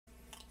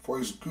for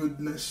his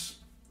goodness.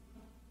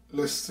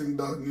 Let's sing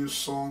that new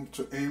song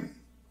to him.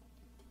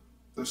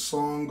 The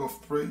song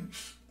of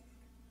praise.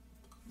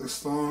 The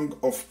song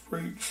of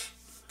praise.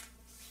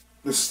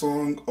 The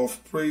song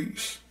of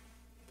praise.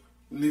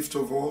 Lift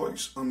your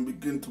voice and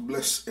begin to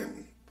bless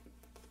him.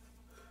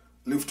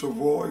 Lift your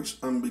voice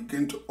and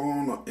begin to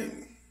honor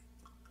him.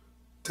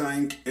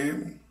 Thank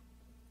him.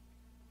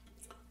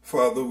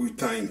 Father, we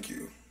thank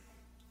you.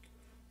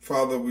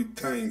 Father, we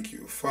thank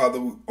you. Father,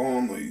 we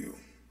honor you.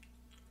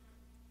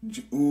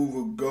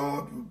 Jehovah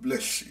God, we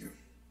bless you.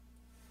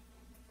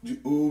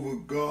 Jehovah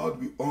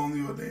God, we honor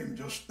your name.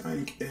 Just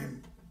thank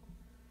him.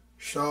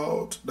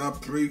 Shout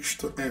that praise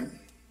to him.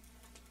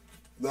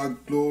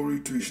 That glory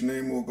to his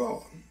name, O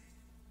God.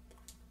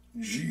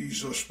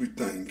 Jesus, we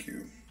thank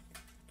you.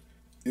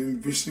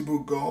 Invisible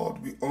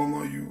God, we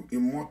honor you.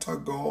 Immortal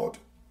God,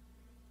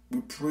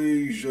 we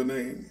praise your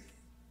name.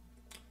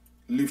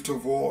 Lift a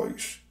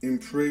voice in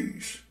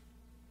praise.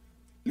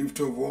 Lift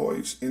a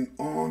voice in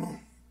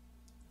honor.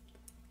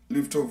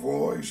 Lift a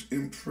voice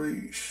in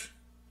praise.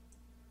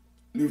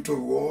 Lift a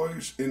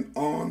voice in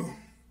honor.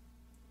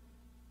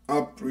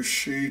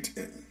 Appreciate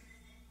him.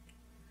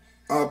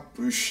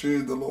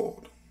 Appreciate the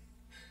Lord.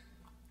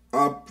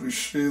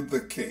 Appreciate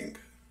the King.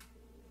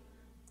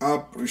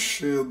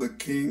 Appreciate the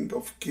King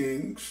of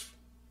Kings,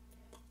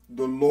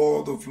 the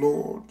Lord of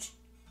Lords.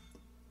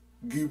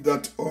 Give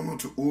that honor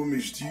to whom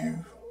is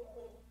due.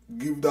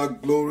 Give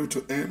that glory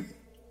to him.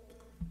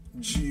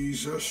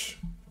 Jesus,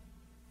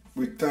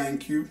 we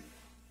thank you.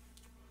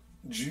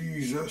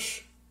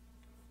 Jesus,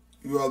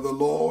 you are the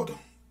Lord.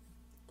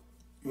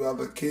 You are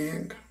the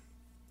King.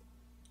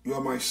 You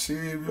are my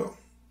Savior.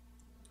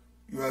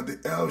 You are the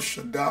El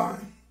Shaddai.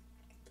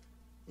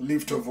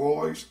 Lift a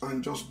voice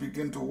and just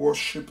begin to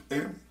worship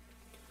him.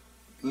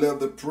 Let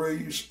the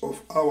praise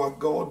of our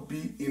God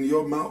be in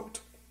your mouth.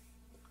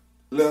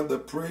 Let the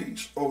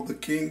praise of the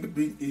King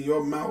be in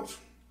your mouth.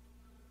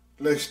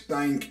 Let's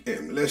thank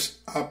him. Let's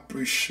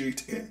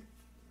appreciate him.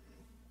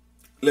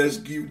 Let's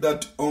give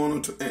that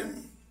honor to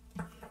him.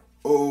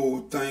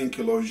 Oh, thank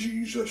you, Lord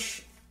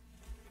Jesus.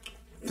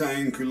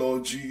 Thank you,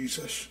 Lord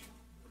Jesus.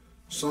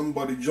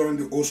 Somebody join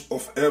the host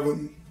of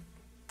heaven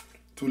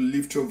to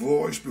lift your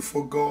voice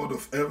before God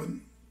of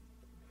heaven.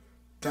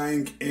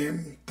 Thank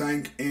him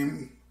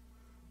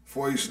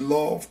for his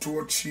love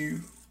towards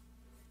you.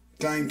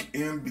 Thank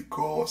him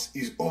because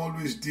he's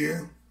always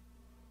there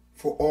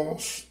for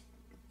us.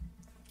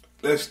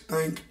 Let's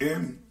thank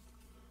him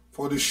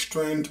for the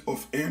strength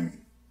of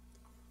him,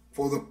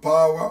 for the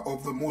power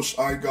of the Most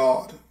High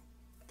God.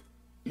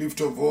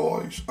 Lift a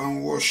voice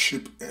and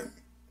worship him.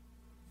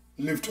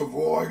 Lift a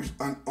voice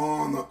and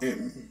honor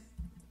him.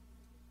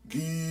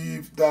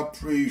 Give that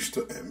praise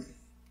to him.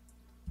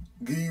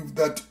 Give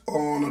that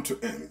honor to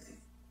him.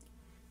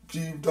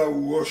 Give that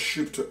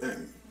worship to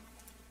him.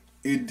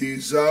 He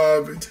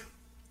deserves it.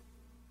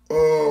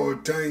 Oh,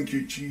 thank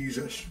you,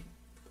 Jesus.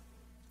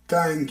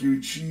 Thank you,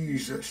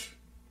 Jesus.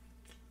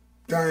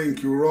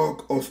 Thank you,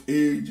 Rock of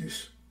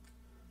Ages.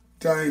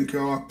 Thank you,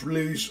 our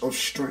place of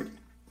strength.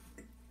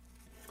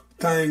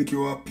 Thank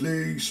you, our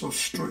place of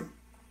strength.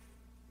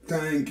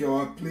 Thank you,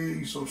 our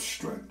place of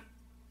strength.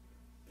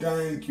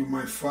 Thank you,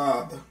 my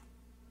Father.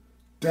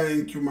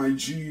 Thank you, my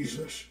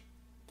Jesus.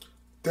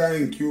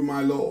 Thank you,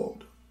 my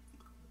Lord.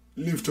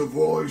 Lift a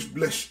voice,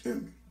 bless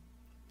him.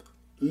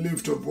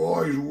 Lift a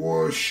voice,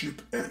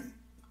 worship him.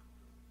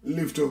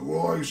 Lift a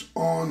voice,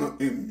 honor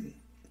him.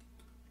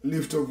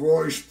 Lift a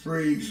voice,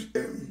 praise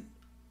him.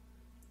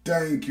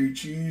 Thank you,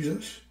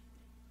 Jesus.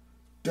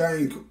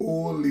 Thank you,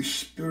 Holy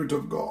Spirit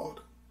of God.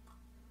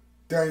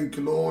 Thank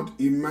you, Lord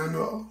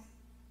Emmanuel.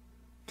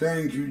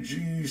 Thank you,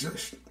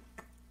 Jesus.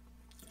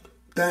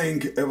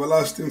 Thank you,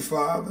 everlasting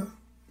Father.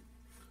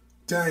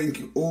 Thank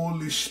you,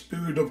 Holy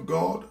Spirit of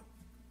God.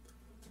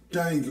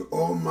 Thank you,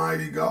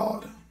 Almighty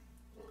God.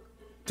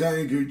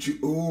 Thank you,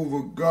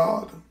 Jehovah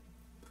God.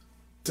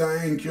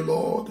 Thank you,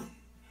 Lord.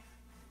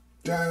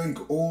 Thank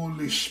you,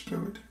 Holy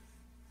Spirit.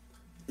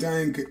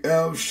 Thank you,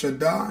 El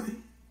Shaddai.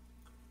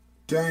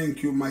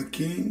 Thank you, my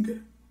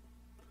King.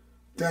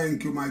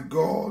 Thank you, my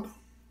God.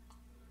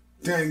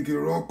 Thank you,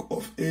 Rock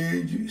of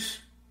Ages.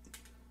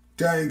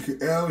 Thank you,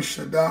 El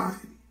Shaddai.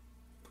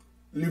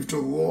 Lift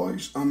a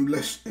voice and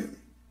bless him.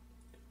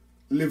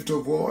 Lift a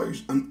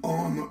voice and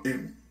honor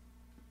him.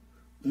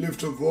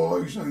 Lift a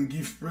voice and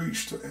give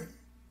praise to him.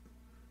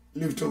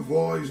 Lift a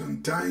voice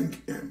and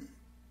thank him.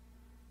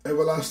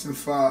 Everlasting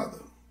Father,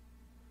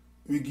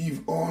 we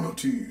give honor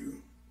to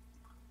you.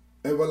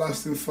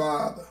 Everlasting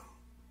Father,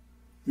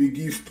 we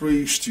give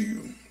praise to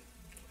you.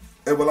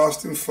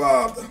 Everlasting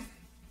Father,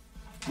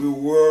 we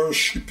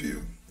worship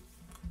you.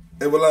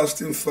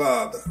 Everlasting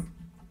Father,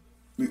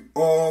 we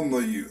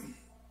honor you.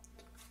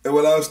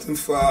 Everlasting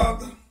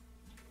Father,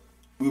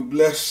 we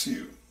bless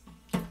you.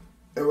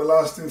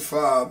 Everlasting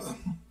Father,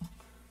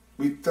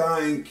 we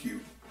thank you.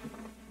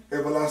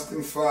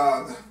 Everlasting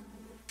Father,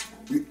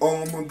 we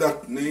honor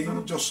that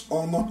name. Just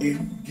honor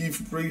him.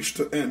 Give praise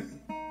to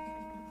him.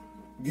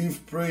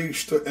 Give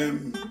praise to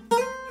him.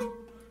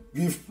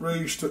 Give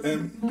praise to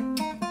him.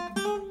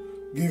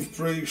 Give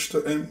praise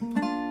to Him.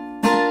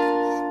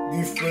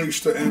 Give praise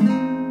to Him.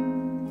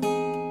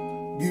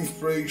 Give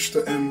praise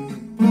to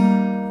Him.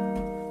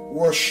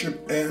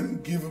 Worship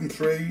Him. Give Him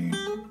praise.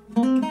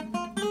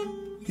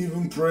 Give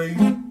Him praise.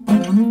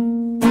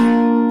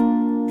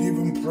 Give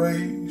Him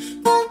praise.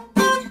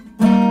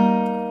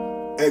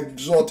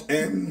 Exalt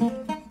Him.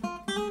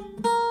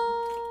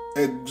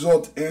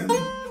 Exalt Him.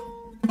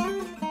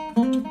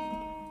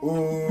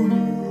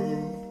 Oh,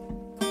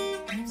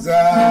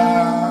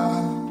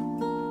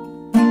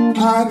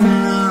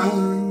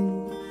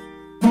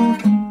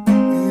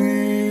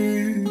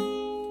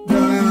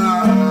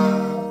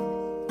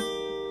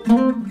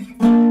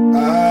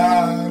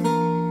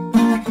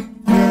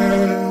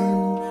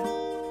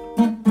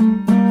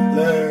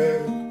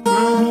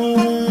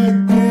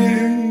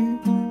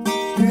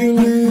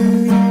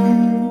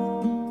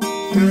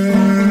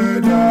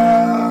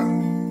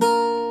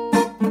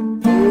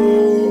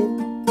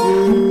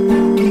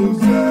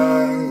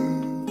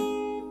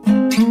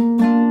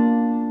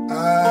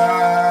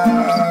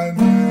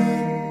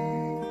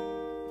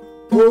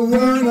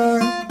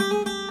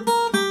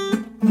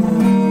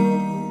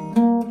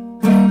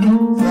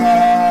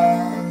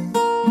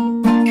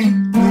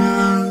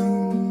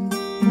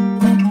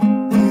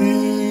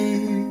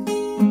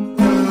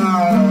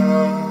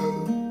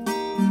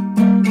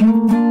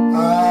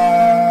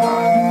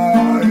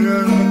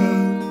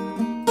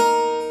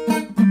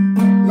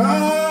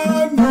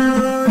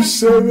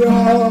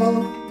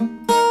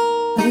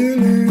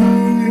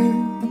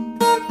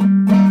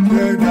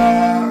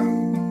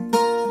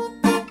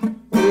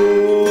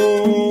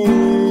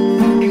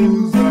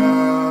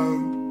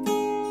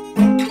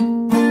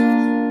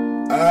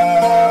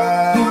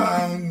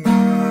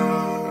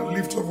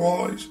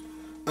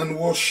 and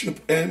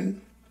worship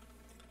Him.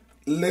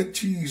 Let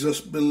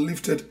Jesus be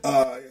lifted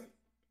high.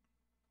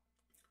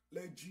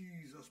 Let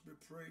Jesus be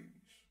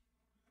praised.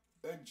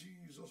 Let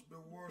Jesus be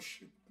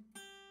worshipped.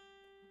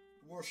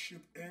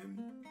 Worship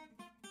Him.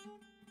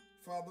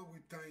 Father, we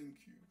thank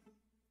you.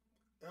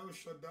 El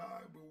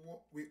Shaddai,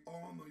 we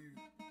honor you.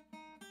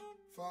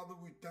 Father,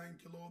 we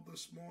thank you, Lord,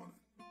 this morning.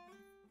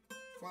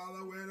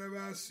 Father, whenever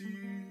I see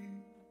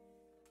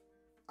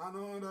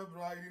another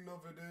brightening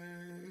of a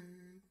day,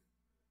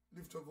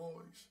 lift a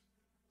voice.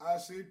 I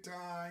say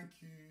thank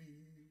you.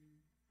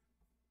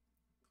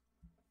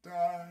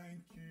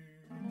 Thank you,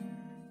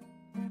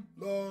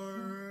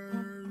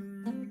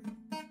 Lord.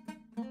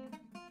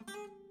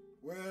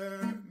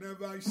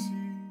 Whenever I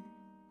see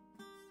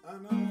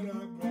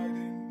another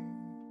brightening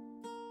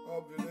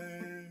of the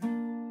day,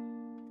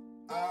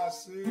 I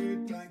say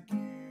thank you.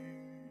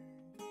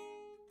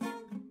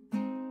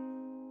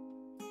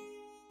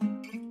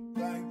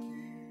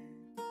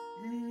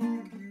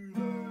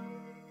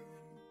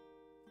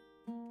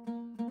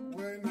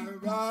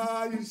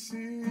 You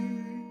see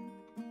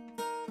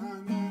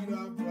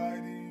another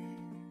brightening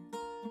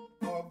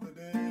of the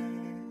day,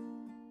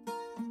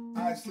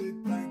 I say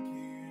thank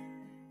you.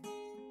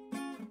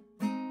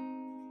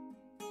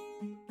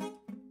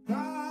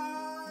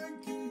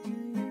 Thank you,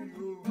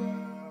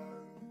 Jehovah.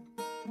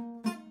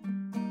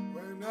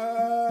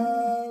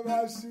 Whenever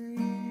I see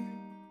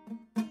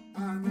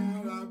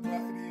another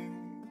brightening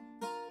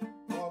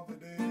of the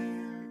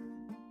day,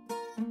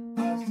 I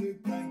say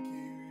thank you.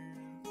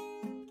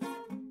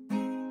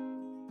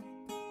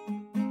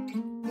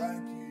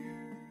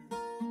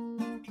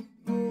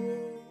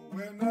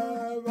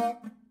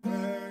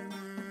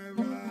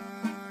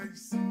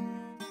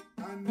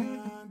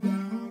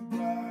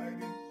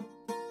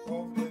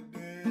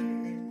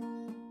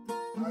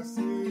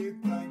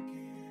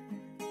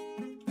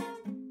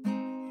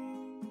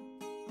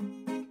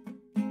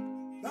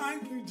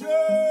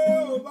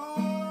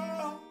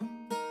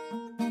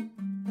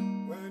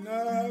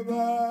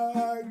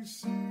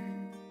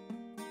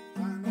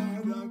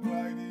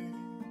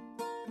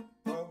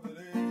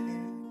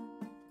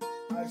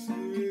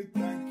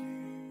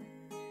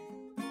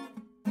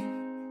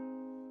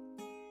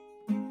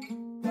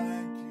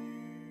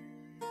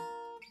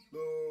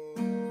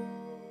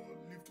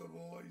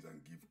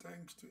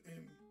 Thanks to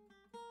Him.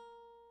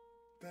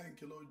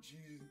 Thank you, Lord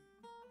Jesus.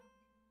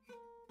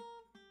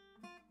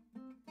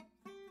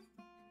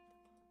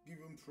 Give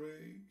Him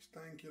praise.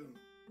 Thank you.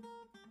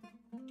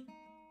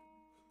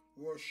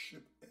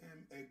 Worship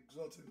Him,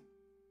 exalt Him.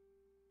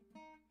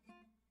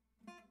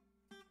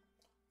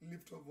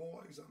 Lift a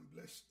voice and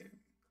bless Him.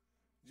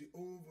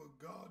 Jehovah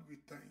God, we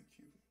thank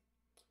you.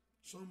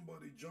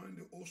 Somebody join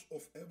the host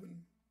of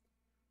heaven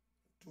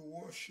to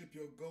worship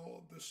your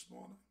God this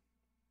morning.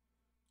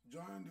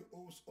 Join the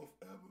host of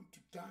heaven to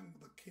thank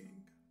the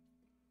King.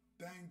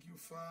 Thank you,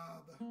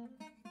 Father.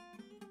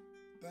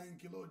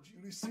 Thank you, Lord.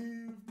 You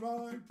receive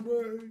my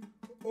praise,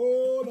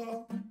 oh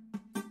Lord.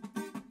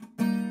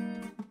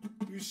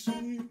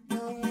 Receive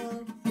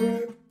my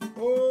praise,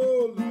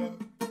 oh Lord.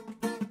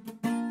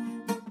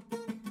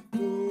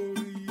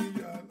 Glory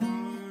and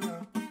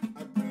honor,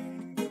 I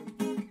bring them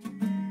to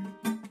you.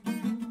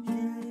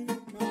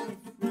 Receive my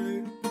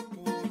praise,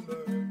 oh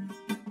Lord.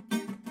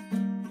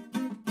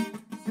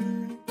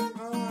 Receive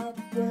my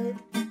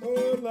praise,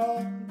 oh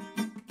Lord.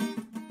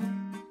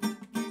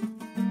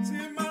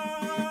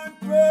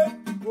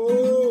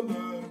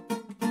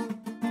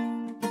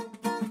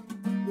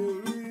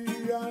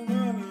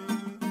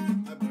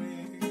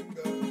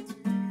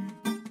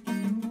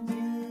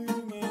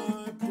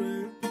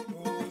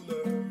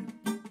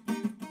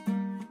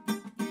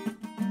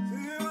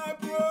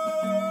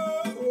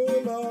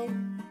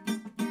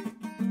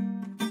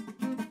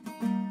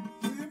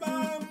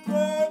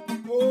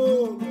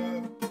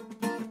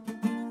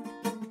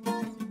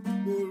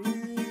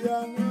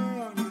 and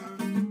honor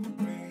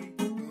bring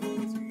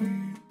unto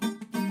you.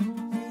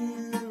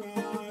 Hear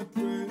I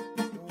pray,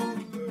 O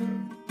Lord.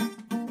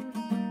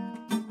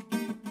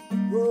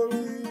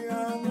 Glory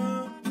and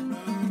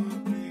honor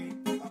bring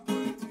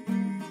unto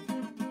you.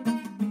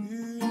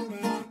 Hear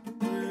I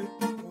pray,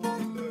 O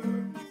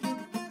Lord.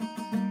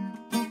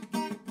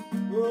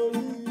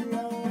 Glory and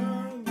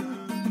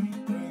honor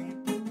bring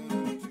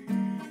unto you.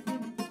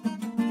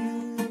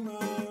 Hear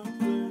I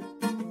pray,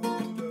 O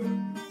Lord.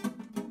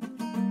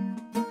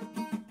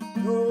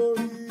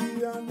 Glory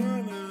and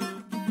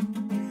honor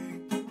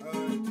bring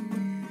unto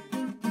you.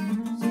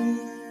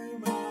 See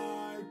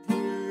my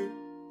prayer,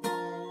 O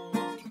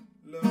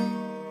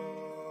Lord.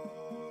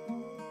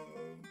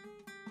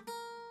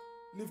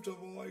 Lift your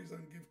voice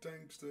and give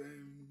thanks to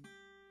Him.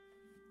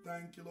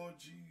 Thank you, Lord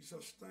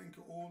Jesus. Thank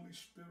you, Holy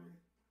Spirit.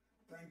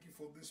 Thank you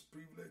for this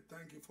privilege.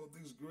 Thank you for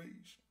this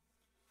grace.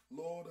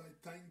 Lord, I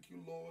thank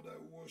you, Lord. I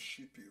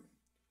worship you.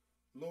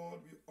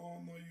 Lord, we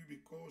honor you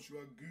because you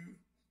are good.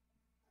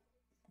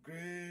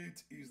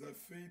 Great is thy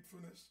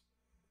faithfulness.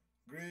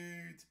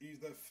 Great is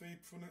thy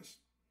faithfulness.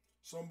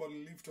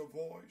 Somebody lift a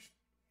voice.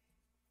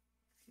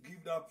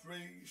 Give that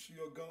praise to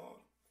your God.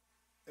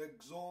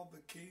 Exalt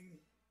the King.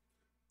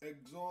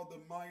 Exalt the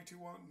mighty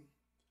one.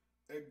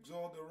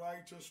 Exalt the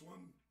righteous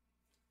one.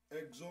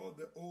 Exalt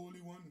the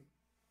holy one.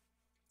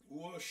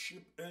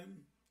 Worship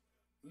him.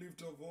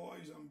 Lift a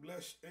voice and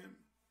bless him.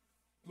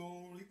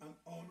 Glory and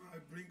honor I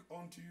bring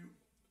unto you.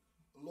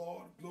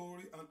 Lord,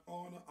 glory and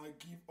honor I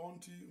give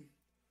unto you.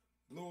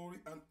 Glory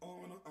and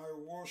honor I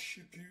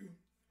worship you.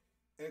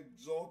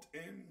 Exalt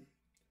him.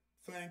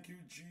 Thank you,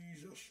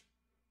 Jesus,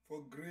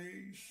 for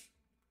grace.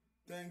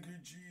 Thank you,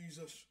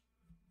 Jesus,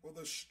 for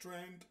the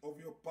strength of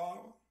your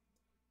power.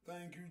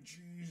 Thank you,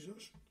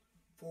 Jesus,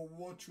 for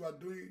what you are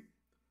doing.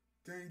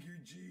 Thank you,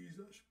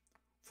 Jesus,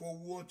 for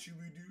what you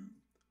will do.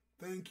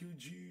 Thank you,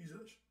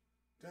 Jesus.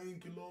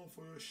 Thank you, Lord,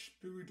 for your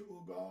Spirit,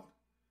 O God.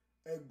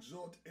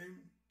 Exalt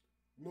him.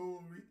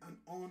 Glory and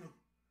honor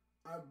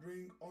I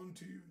bring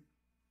unto you.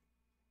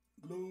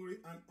 Glory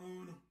and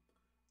honor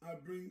I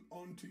bring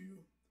unto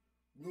you.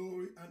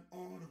 Glory and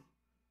honor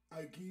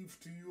I give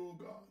to you, O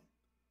God.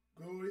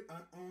 Glory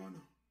and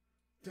honor.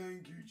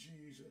 Thank you,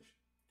 Jesus.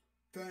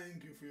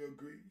 Thank you for your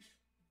grace.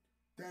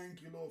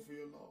 Thank you, Lord, for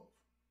your love.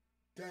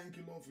 Thank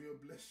you, Lord, for your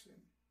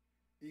blessing.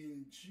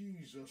 In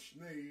Jesus'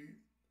 name,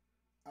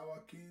 our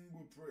King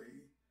will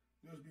pray.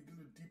 Just begin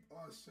to dip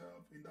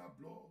ourselves in that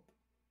blood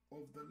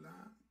of the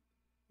Lamb.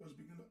 Just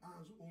begin to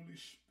ask the Holy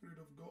Spirit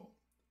of God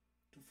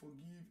to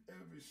forgive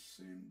every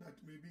sin that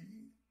may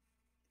be.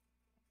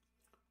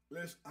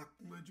 Let's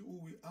acknowledge who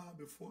we are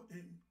before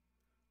Him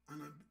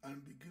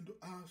and begin to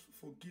ask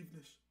for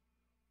forgiveness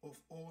of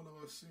all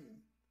our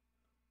sin.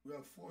 We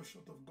are fall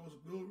short of God's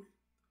glory.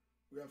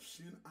 We have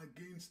sinned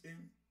against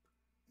Him.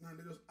 Now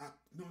let us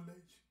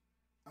acknowledge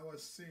our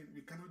sin.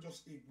 We cannot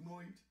just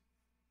ignore it.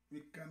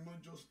 We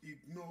cannot just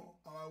ignore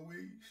our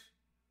ways.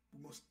 We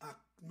must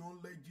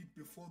acknowledge it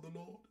before the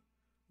Lord.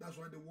 That's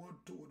why the word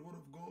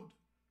of God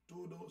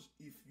told us,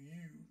 if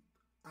you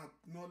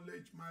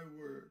acknowledge my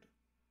word,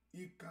 if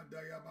you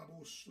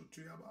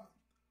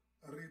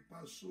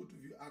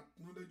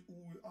acknowledge who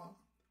we are,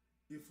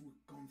 if we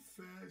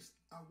confess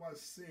our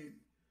sin,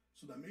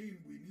 so that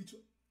means we need to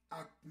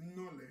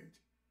acknowledge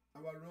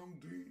our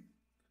wrongdoing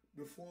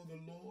before the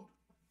Lord.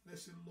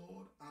 Let's say,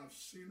 Lord, I've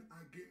sinned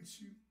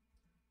against you.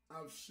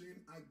 I've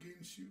sinned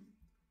against you.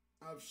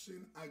 I've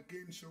sinned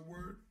against your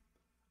word.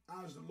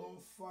 Ask the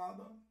Lord,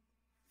 Father,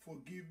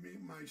 forgive me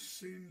my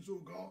sins, O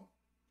God.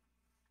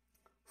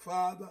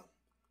 Father,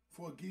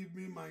 forgive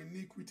me my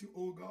iniquity,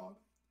 O God.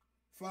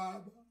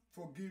 Father,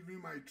 forgive me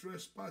my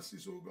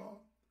trespasses, O God.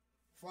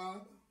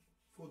 Father,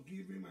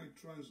 forgive me my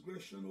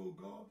transgression, O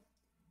God.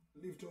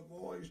 Lift your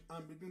voice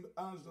and begin to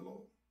ask the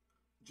Lord,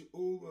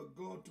 Jehovah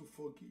God, to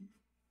forgive.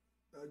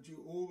 That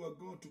Jehovah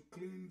God to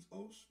cleanse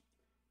us.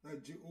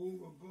 That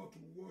Jehovah God to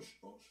wash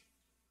us.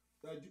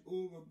 That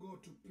Jehovah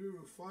God to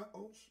purify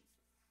us.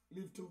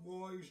 Lift your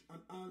voice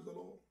and ask the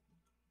Lord,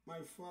 my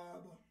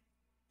Father,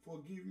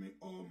 forgive me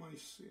all my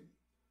sin.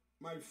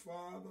 My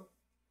Father,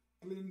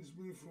 cleanse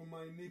me from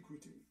my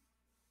iniquity.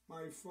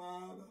 My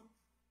Father,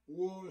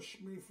 wash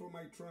me from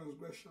my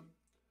transgression.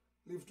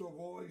 Lift your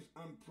voice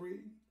and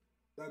pray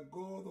that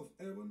God of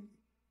heaven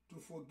to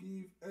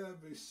forgive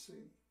every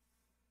sin.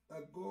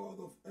 That God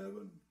of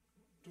heaven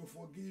to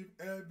forgive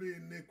every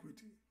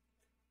iniquity.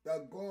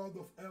 That God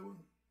of heaven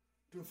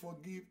to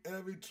forgive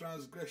every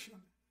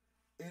transgression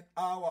in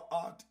our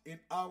heart, in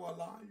our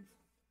life,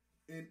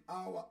 in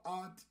our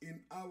heart,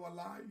 in our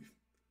life.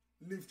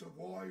 Lift a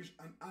voice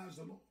and ask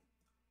the Lord,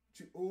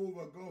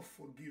 Jehovah God,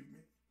 forgive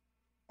me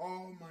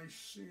all my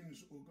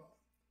sins, O God,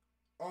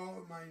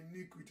 all my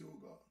iniquity, O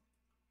God,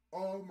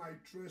 all my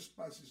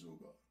trespasses, O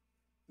God.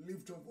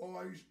 Lift a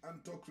voice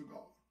and talk to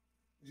God.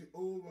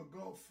 Jehovah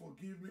God,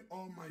 forgive me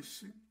all my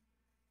sin.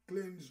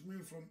 Cleanse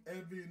me from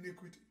every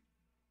iniquity.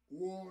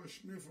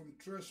 Wash me from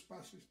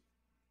trespasses.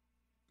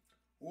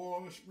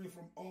 Wash me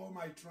from all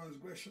my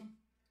transgression.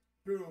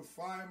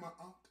 Purify my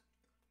heart.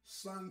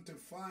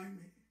 Sanctify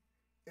me.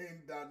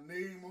 In the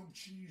name of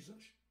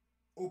Jesus,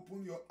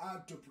 open your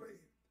heart to pray.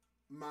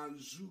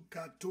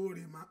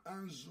 Mazukatori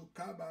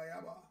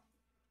maanzukabayaba.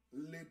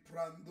 Le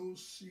prando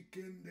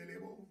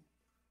sikendelebo.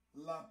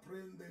 La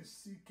prende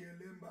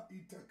sikelemba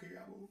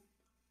itakeyabo.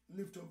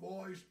 Lift a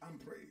voice and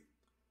pray.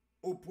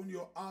 Open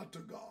your heart to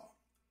God.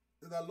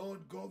 The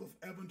Lord God of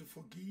heaven to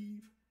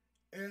forgive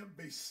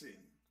every sin,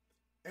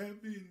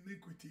 every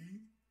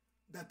iniquity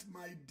that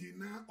might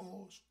deny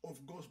us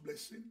of God's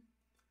blessing,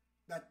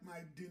 that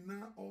might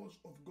deny us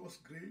of God's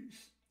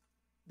grace,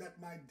 that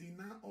might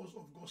deny us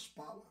of God's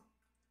power,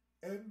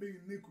 every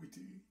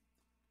iniquity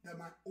that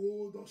might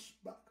hold us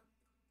back.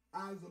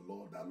 Ask the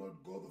Lord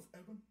God of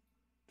heaven,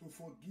 to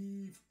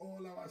forgive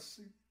all our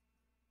sin.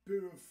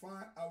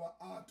 Purify our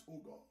heart, O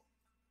God.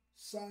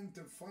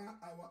 Sanctify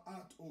our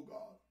heart, O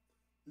God.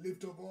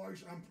 Lift a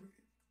voice and pray.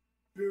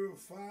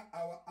 Purify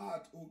our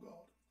heart, O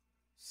God.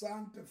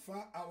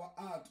 Sanctify our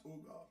heart, O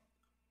God.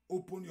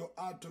 Open your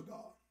heart to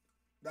God,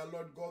 the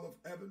Lord God of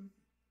heaven,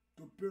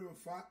 to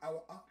purify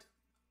our heart,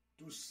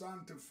 to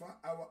sanctify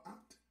our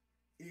heart.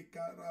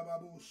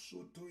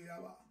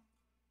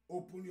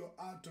 Open your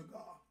heart to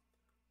God.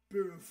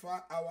 Purify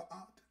our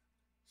heart.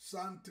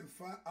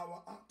 Sanctify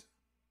our heart.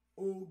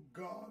 O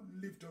God,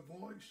 lift a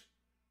voice,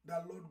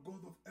 the Lord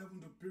God of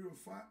heaven, to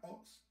purify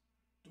us,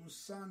 to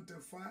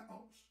sanctify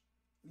us.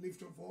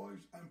 Lift a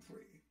voice and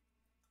pray.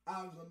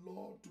 Ask the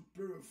Lord to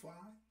purify.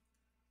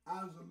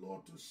 Ask the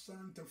Lord to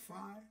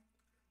sanctify.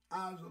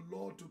 Ask the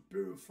Lord to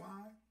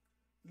purify.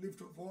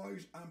 Lift a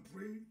voice and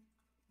pray.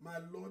 My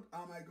Lord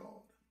and my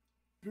God,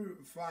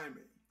 purify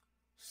me.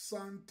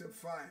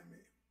 Sanctify me.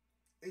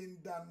 In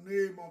the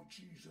name of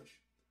Jesus.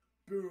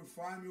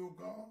 Purify me, O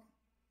God.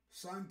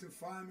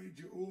 Sanctify me,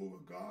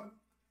 Jehovah God,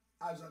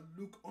 as I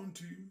look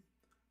unto you,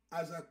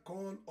 as I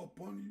call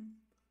upon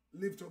you.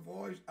 Lift a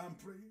voice and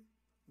pray.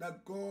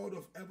 That God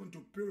of heaven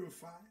to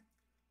purify,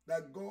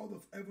 that God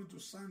of heaven to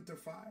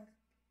sanctify,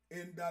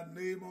 in the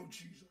name of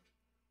Jesus.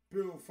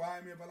 Purify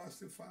me,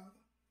 everlasting Father.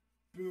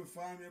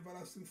 Purify me,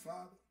 everlasting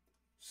Father.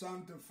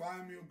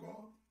 Sanctify me, O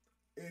God,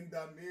 in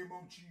the name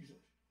of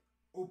Jesus.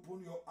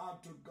 Open your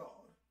heart to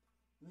God.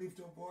 Lift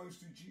a voice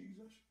to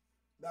Jesus,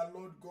 the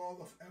Lord God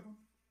of heaven,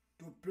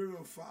 to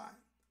purify,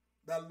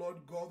 the Lord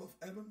God of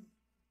heaven,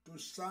 to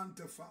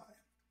sanctify,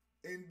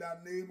 in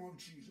the name of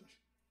Jesus.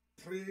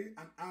 Pray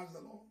and ask the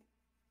Lord,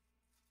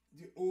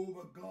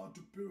 Jehovah God,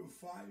 to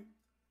purify,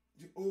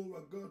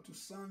 Jehovah God, to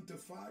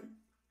sanctify,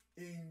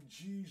 in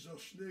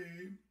Jesus'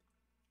 name.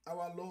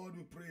 Our Lord,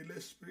 we pray.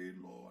 Let's pray,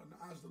 Lord,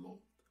 and ask the Lord.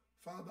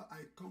 Father, I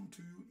come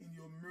to you in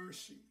your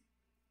mercy.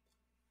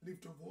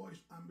 Lift a voice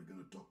and begin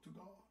to talk to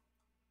God.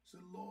 Say,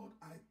 Lord,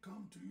 I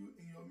come to you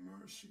in your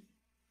mercy.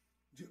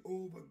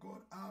 Jehovah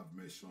God, have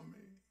mercy on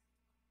me.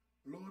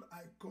 Lord,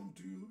 I come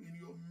to you in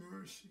your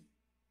mercy.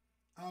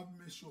 Have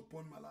mercy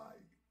upon my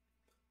life.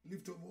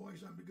 Lift a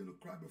voice and begin to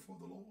cry before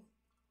the Lord.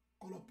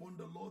 Call upon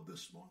the Lord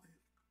this morning.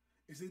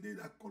 It's the day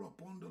that call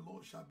upon the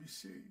Lord shall be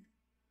saved.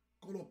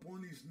 Call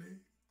upon his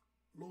name.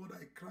 Lord,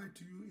 I cry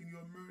to you in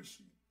your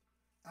mercy.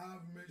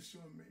 Have mercy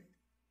on me.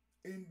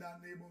 In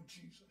the name of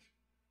Jesus.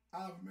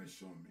 Have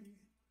mercy on me.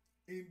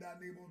 In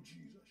the name of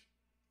Jesus.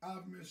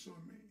 Have mercy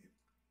on me.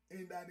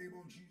 In the name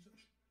of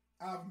Jesus.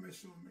 Have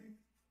mercy on me.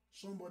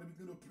 Somebody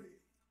begin to pray.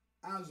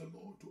 Ask the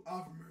Lord to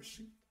have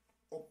mercy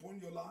upon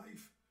your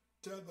life.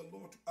 Tell the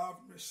Lord to have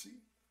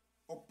mercy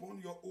upon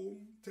your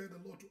home. Tell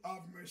the Lord to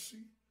have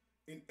mercy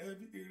in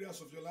every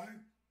areas of your life.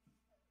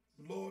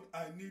 Lord,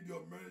 I need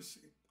your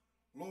mercy.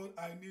 Lord,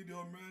 I need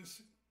your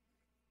mercy.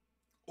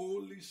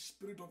 Holy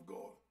Spirit of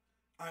God,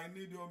 I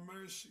need your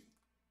mercy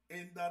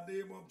in the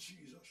name of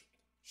Jesus.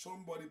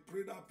 Somebody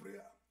pray that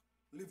prayer.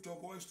 Lift your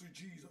voice to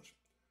Jesus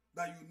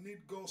that you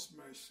need God's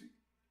mercy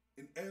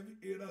in every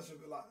areas of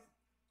your life.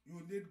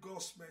 You need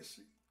God's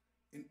mercy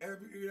in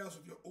every areas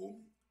of your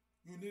home.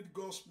 You need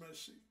God's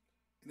mercy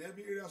in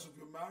every areas of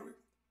your marriage.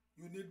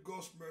 You need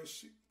God's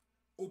mercy.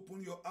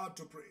 Open your heart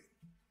to pray.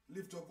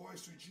 Lift your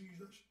voice to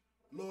Jesus.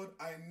 Lord,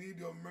 I need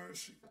your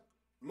mercy.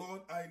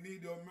 Lord, I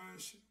need your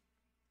mercy.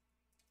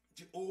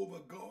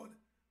 Jehovah God,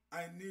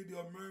 I need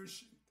your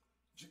mercy.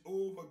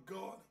 Jehovah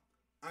God,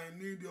 I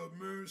need your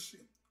mercy.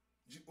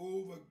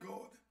 Jehovah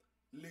God,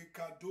 le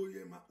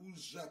kadoye ma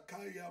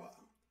uzakayaba,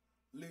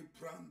 le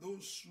prando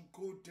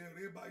sukote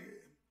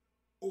rebaye.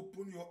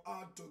 Open your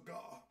heart to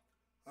God.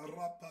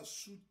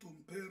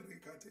 Rapasutum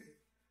perikate,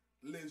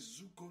 le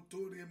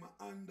zukotore ma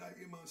anda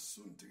ima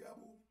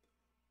suntiabo.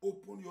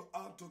 Open your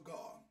heart to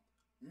God.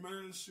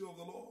 Mercy of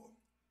the Lord.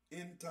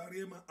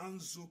 Intarema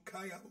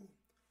anzukayabo.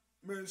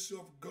 Mercy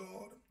of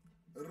God.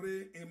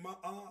 Reign in my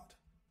heart.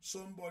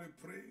 Somebody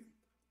pray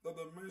that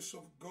the mercy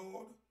of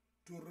God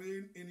to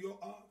reign in your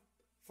heart.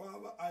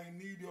 Father, I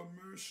need your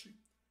mercy.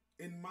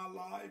 In my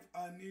life,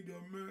 I need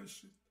your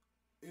mercy.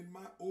 In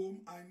my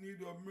home, I need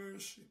your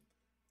mercy.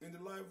 In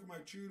the life of my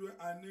children,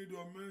 I need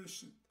your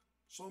mercy.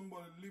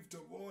 Somebody lift a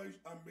voice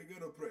and begin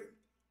to pray.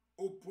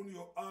 Open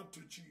your heart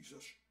to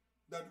Jesus,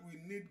 that we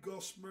need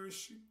God's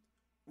mercy.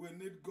 We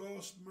need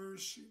God's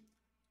mercy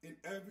in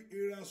every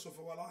areas of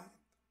our life.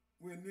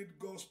 We need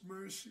God's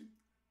mercy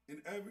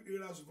in every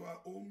area of our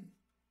home.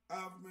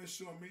 Have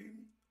mercy on me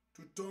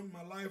to turn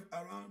my life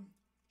around.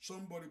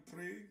 Somebody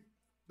pray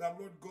that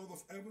Lord God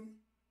of heaven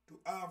to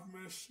have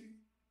mercy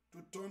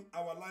to turn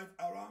our life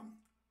around.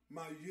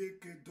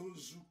 Mayeke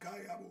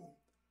dozukayabo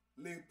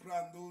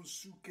leprando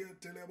suke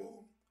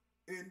telebo.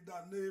 In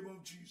the name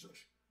of Jesus,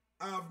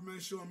 have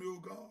mercy on me, O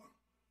God.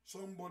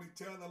 Somebody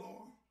tell the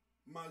Lord,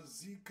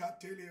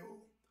 Mazika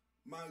teleo,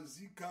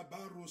 Mazika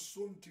baro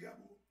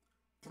sontiabo.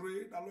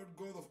 Pray the Lord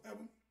God of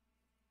heaven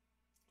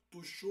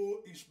to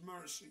show His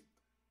mercy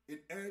in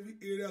every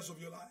areas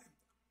of your life.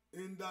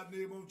 In the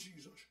name of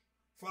Jesus,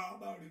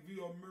 Father,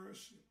 reveal your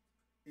mercy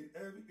in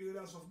every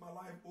areas of my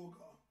life, O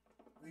God.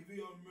 Reveal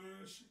your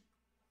mercy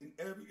in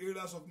every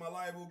areas of my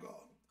life, O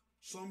God.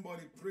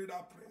 Somebody pray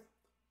that prayer.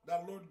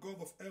 That Lord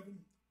God of heaven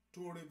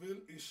to reveal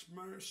His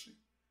mercy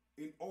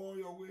in all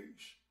your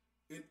ways,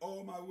 in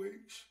all my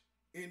ways,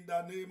 in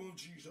the name of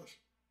Jesus,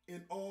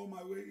 in all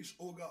my ways,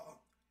 O God.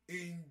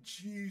 In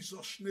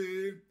Jesus'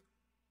 name,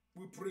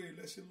 we pray.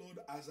 Let's say, Lord,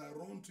 as I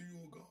run to you,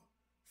 O God,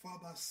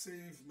 Father,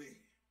 save me,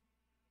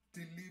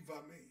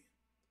 deliver me.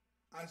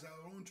 As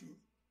I run to you,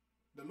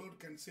 the Lord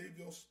can save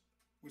us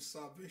with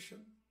salvation.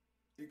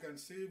 He can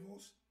save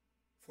us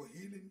for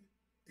healing.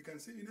 He can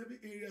save in every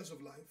areas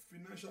of life,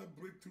 financial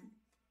breakthrough.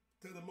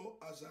 Tell the Lord,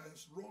 as I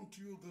run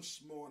to you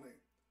this morning,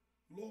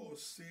 Lord,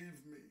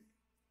 save me.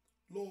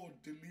 Lord,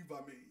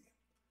 deliver me.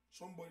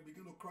 Somebody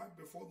begin to cry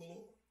before the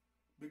Lord.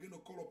 Begin to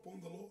call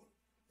upon the Lord.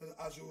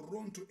 As you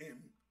run to Him,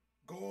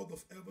 God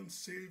of heaven,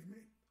 save me.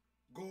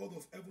 God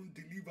of heaven,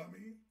 deliver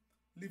me.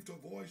 Lift your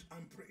voice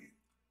and pray.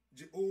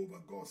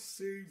 Jehovah God,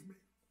 save me.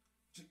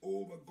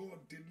 Jehovah God,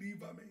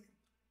 deliver me.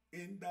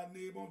 In the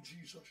name of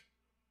Jesus,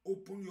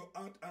 open your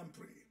heart and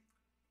pray.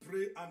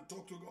 Pray and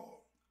talk to God.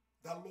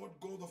 The Lord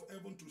God of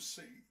heaven to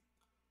save.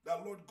 The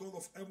Lord God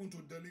of heaven to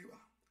deliver.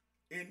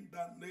 In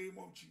the name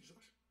of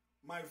Jesus.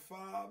 My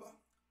Father,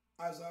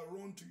 as I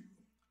run to you,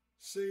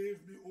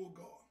 save me, O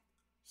God.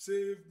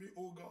 Save me,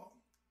 O God.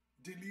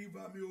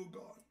 Deliver me, O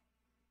God.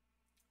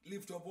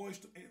 Lift your voice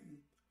to Him.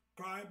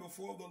 Cry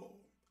before the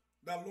Lord.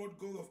 The Lord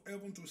God of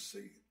heaven to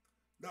save.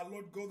 The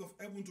Lord God of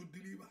heaven to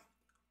deliver.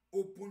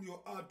 Open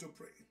your heart to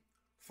pray.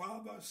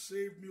 Father,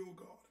 save me, O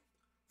God.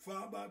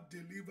 Father,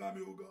 deliver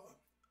me, O God.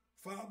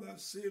 Father,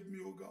 save me,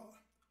 O God.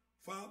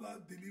 Father,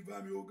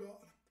 deliver me, O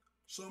God.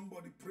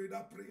 Somebody pray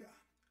that prayer.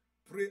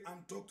 Pray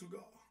and talk to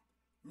God.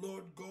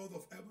 Lord God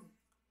of heaven,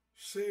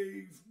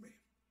 save me.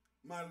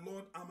 My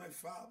Lord and my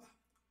Father,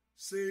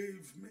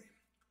 save me.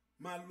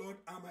 My Lord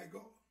and my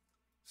God,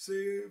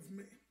 save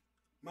me.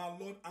 My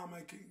Lord and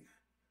my King,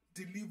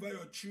 deliver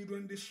your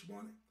children this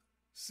morning.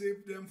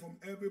 Save them from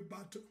every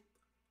battle.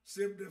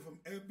 Save them from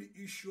every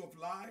issue of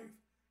life.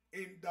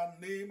 In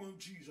the name of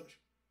Jesus.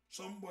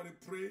 Somebody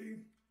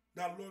pray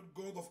that Lord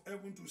God of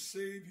heaven to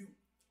save you.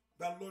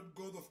 That Lord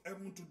God of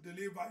heaven to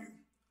deliver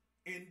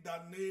you. In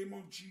the name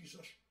of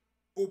Jesus.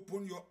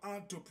 Open your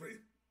heart to pray.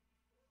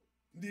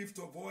 Lift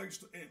your voice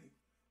to Him.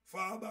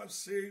 Father,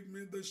 save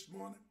me this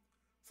morning.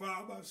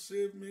 Father,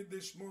 save me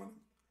this morning.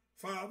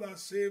 Father,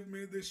 save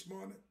me this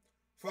morning.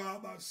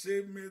 Father,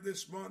 save me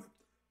this morning.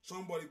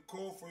 Somebody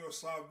call for your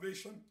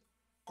salvation.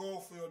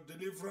 Call for your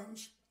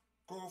deliverance.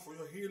 Call for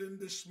your healing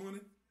this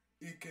morning.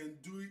 He can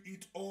do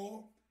it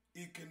all.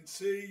 He can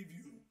save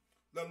you.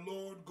 The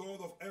Lord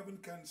God of heaven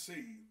can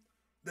save.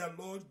 The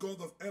Lord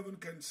God of heaven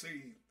can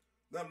save.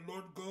 The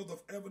Lord God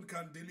of heaven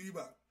can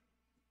deliver.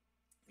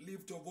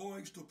 Lift your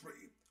voice to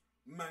pray.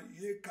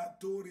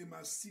 Mayekatori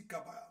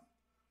masikaba.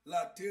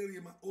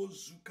 Lateri ma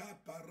ozuka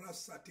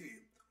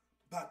parasate.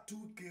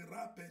 Batuke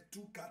rape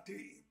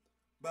tukate.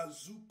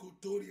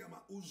 Bazuko toria ma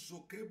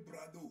uzoke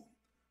brado.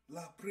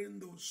 La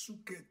prendo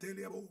suke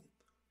telebo.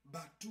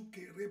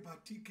 Batuke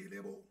rebatike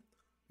lebo.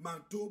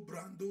 Manto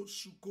brando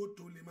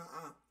sukoto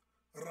limaa.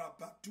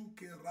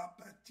 Rapatuke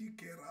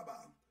rapatike raba.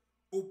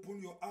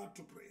 Open your heart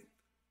to pray.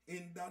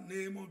 In the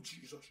name of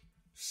Jesus.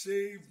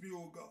 Save me,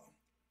 O God.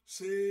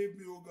 Save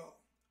me, O God.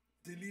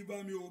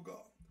 Deliver me, O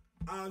God.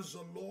 Ask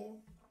the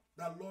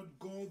Lord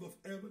God of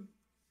heaven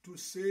to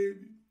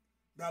save you.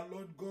 The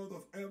Lord God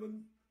of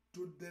heaven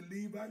to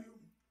deliver you.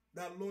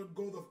 The Lord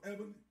God of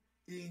heaven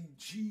in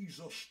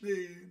Jesus'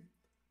 name.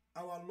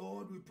 Our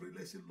Lord, we pray,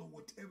 let's say, Lord,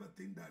 whatever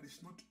thing that is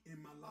not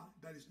in my life,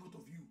 that is not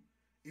of you,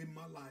 in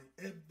my life,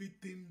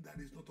 everything that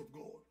is not of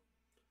God,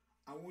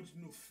 I want you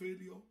to know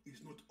failure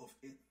is not of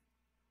Him.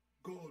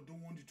 God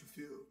don't want you to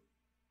fail.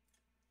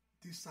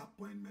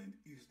 Disappointment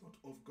is not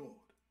of God.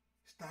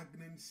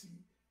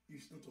 Stagnancy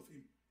is not of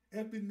Him.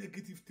 Every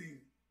negative thing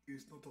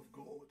is not of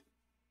God.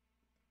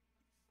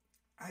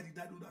 I did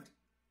not do that.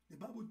 The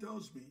Bible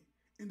tells me,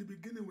 in the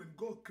beginning when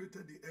God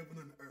created the heaven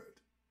and earth,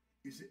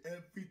 He said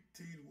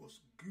everything was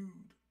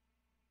good.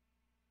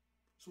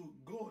 So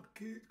God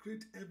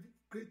created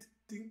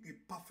everything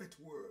a perfect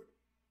world.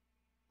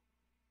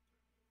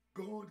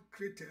 God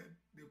created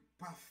the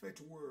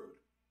perfect world.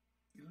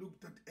 He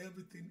looked at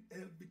everything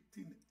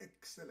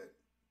excellent.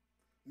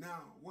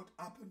 Now, what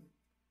happened?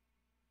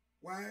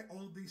 Why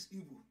all this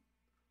evil?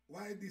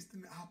 Why this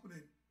thing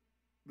happening?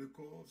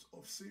 Because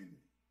of sin.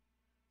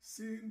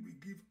 Sin will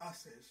give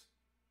access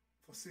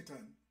for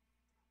Satan.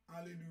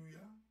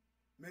 Hallelujah.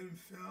 Men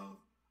fell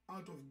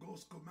out of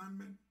God's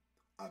commandment,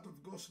 out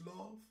of God's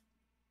love.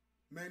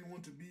 Men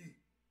want to be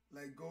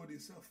like God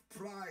himself.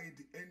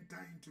 Pride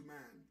enter into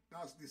man.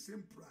 That's the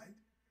same pride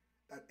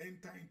that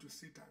enter into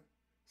Satan.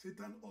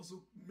 Satan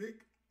also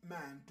make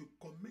man to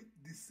commit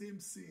the same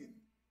sin.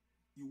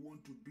 You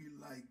want to be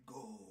like God.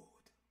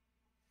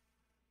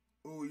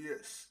 Oh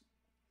yes.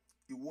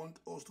 You want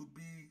us to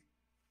be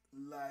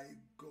like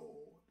God.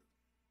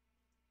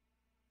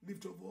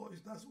 Lift your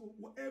voice. That's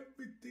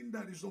everything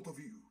that is not of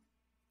you.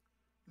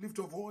 Lift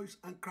your voice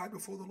and cry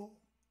before the Lord.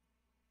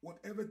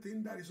 Whatever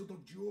thing that is not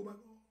of Jehovah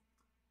God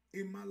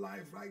in my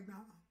life right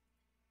now,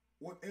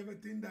 whatever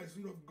thing that is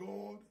not of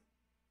God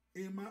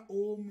in my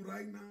home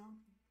right now,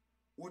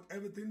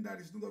 whatever thing that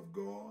is not of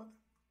God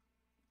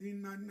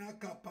in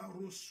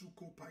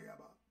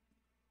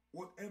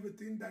whatever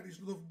thing that is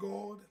not of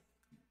God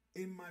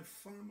in my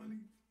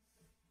family,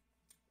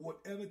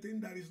 whatever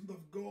thing that is not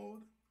of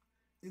God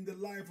in the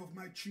life of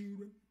my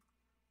children,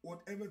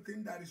 whatever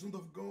thing that is not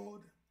of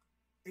God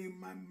in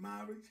my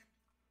marriage,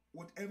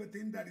 whatever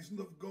thing that is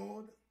not of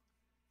God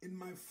in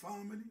my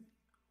family,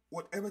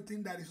 whatever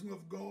thing that is not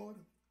of God,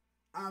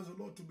 ask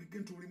the Lord to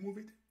begin to remove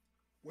it.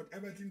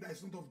 Whatever thing that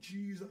is not of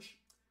Jesus,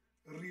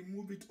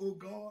 remove it, oh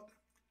God.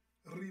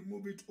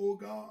 Remove it, oh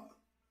God.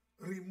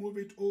 Remove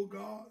it, oh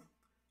God.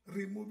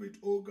 Remove it,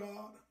 oh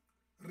God.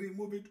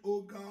 Remove it,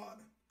 oh God.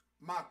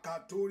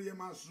 Makatoria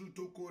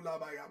mazuto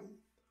kolabayabu.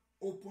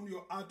 Open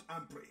your heart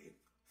and pray.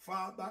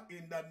 Father,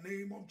 in the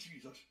name of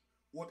Jesus,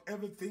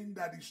 whatever thing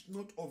that is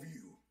not of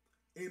you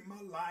in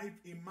my life,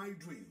 in my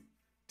dream,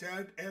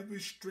 turn every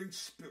strange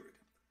spirit,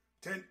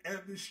 turn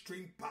every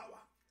strange power,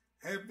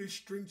 every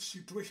strange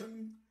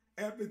situation,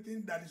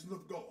 everything that is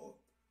not God.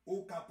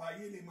 O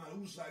kapayele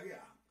maruzaria.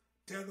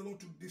 Tell the Lord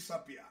to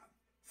disappear.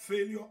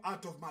 Failure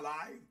out of my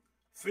life,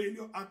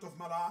 failure out of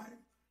my life,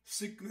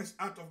 sickness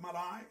out of my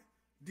life,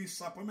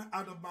 disappointment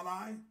out of my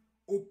life.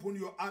 Open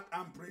your heart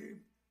and pray.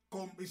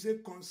 He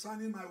said,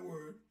 concerning my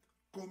word,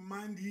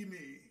 command ye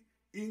me.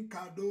 In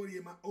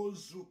kadori ma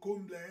ozu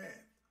kumble.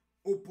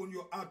 Open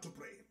your heart to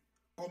pray.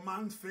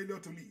 Command failure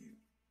to leave.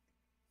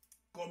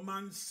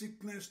 Command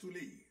sickness to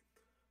leave.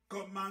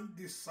 Command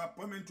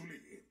disappointment to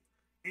leave.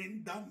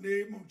 In the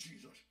name of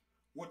Jesus.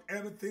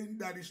 Whatever thing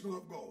that is not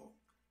of God,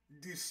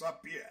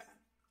 disappear.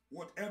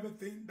 Whatever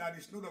thing that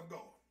is not of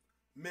God,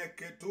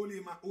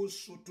 meketoli ma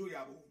osoto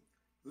yabo.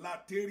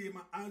 Lateri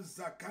ma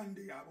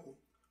azakande yabo.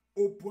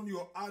 Open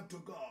your heart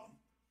to God.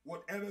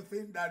 Whatever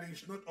thing that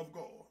is not of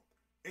God,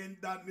 in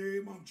the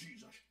name of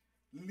Jesus,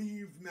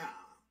 leave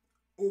now.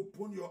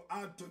 Open your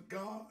heart to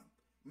God.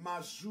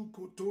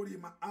 Mazuko tori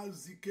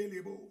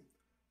ma'azikelebo.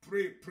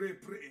 Pray, pray,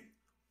 pray.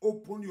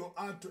 Open your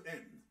heart to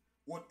Him.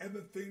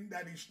 Whatever thing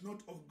that is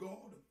not of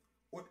God,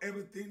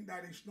 whatever thing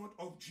that is not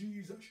of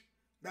Jesus,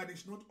 that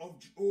is not of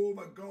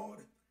Jehovah God,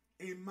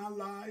 in my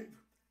life,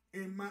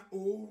 in my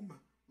home,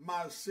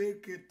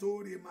 maseke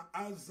tori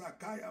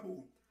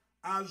ma'azakayabu.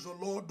 Ask the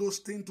Lord those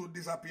things to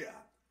disappear.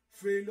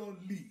 Failure,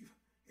 leave.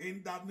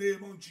 In the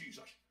name of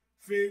Jesus.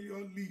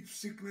 Failure, leave.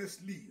 Sickness,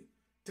 leave.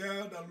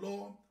 Tell the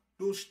Lord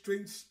those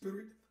strange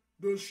spirit,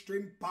 those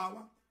strange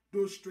power,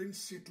 those strange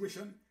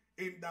situation,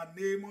 in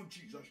the name of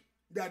Jesus,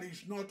 that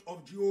is not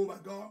of Jehovah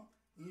God.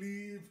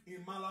 Leave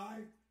in my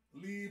life.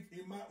 Leave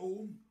in my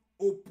home.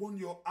 Open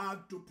your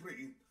heart to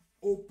pray.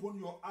 Open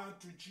your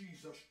heart to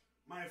Jesus.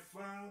 My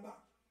Father,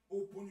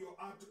 open your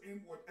heart to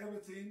Him. Whatever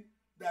thing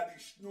that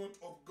is not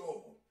of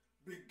God,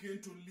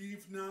 begin to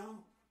leave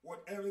now.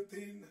 Whatever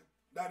thing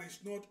that is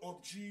not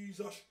of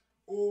Jesus,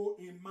 oh,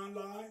 in my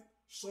life,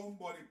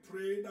 somebody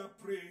pray that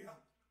prayer.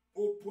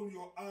 Open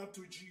your heart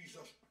to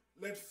Jesus.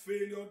 Let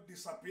failure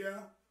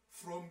disappear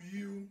from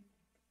you.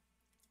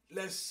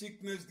 Let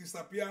sickness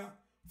disappear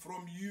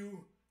from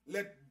you.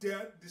 Let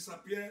death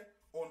disappear.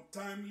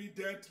 Untimely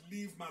death,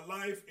 leave my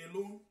life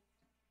alone.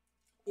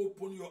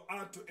 Open your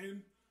heart to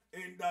Him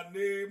in the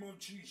name of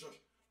Jesus.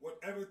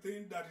 Whatever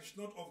thing that is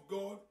not of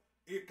God,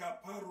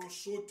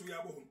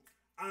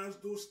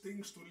 ask those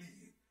things to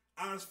leave.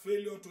 Ask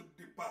failure to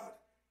depart.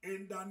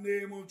 In the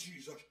name of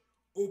Jesus,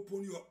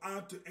 open your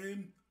heart to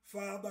Him.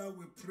 Father,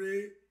 we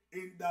pray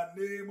in the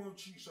name of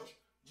Jesus.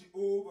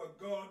 Jehovah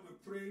God, we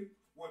pray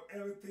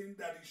whatever thing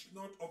that is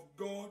not of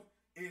God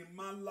in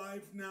my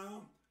life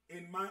now,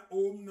 in my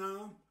home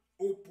now,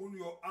 open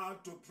your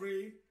heart to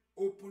pray.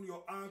 Open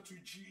your heart to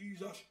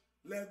Jesus.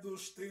 Let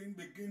those things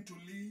begin to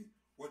leave.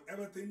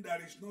 Whatever thing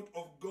that is not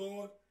of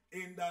God,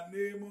 in the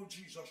name of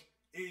Jesus.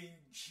 In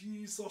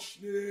Jesus'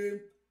 name,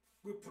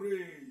 we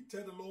pray.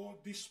 Tell the Lord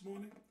this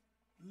morning,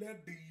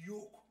 let the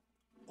yoke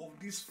of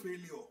this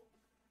failure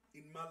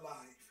in my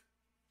life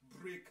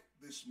break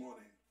this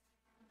morning.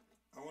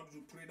 I want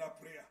you to pray that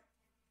prayer.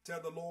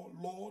 Tell the Lord,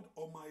 Lord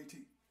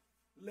Almighty,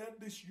 let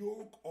this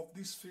yoke of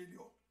this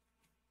failure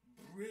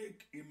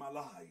break in my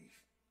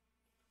life.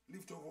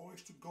 Lift your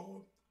voice to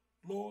God.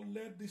 Lord,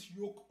 let this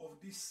yoke of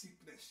this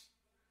sickness,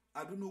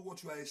 I don't know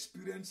what you are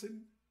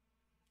experiencing.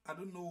 I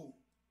don't know.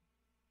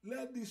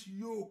 Let this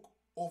yoke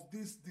of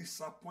this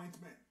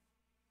disappointment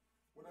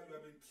whether you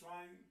have been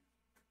trying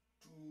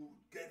to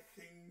get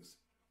things,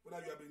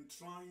 whether you have been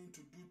trying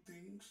to do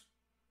things,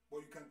 but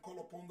you can call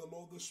upon the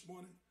Lord this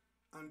morning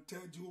and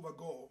tell Jehovah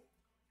God,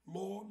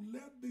 Lord,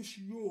 let this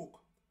yoke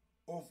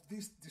of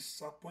this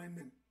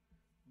disappointment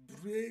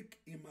break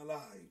in my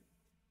life.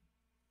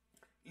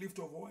 Lift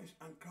your voice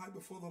and cry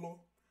before the Lord.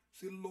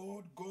 Say,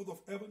 Lord God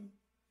of heaven,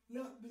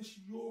 let this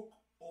yoke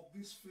of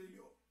this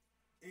failure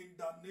in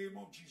the name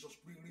of Jesus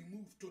be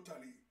removed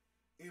totally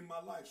in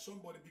my life.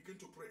 Somebody begin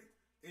to pray.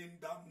 In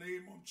the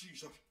name of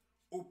Jesus,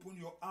 open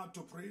your heart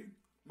to pray.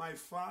 My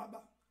Father,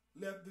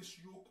 let this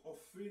yoke of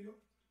failure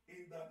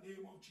in the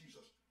name of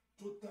Jesus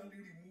totally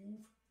remove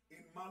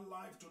in my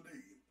life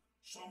today.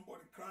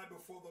 Somebody cry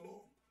before the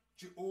Lord.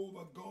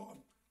 Jehovah God,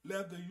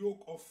 let the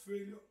yoke of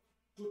failure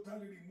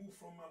totally remove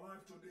from my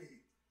life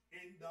today.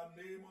 In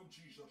the name of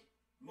Jesus.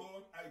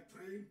 Lord, I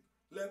pray,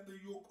 let the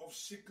yoke of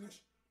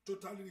sickness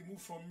totally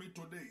remove from me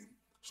today.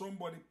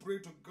 Somebody pray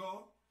to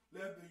God,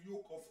 let the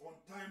yoke of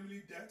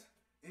untimely death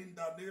in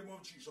the name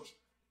of Jesus.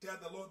 Tell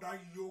the Lord that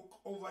yoke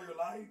over your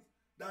life,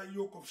 that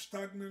yoke of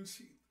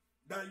stagnancy,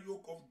 that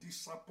yoke of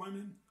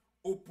disappointment,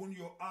 open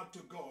your heart to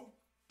God.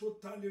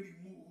 Totally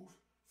remove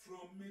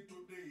from me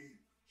today.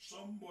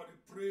 Somebody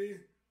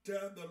pray,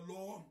 tell the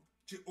Lord,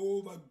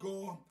 Jehovah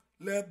God,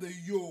 let the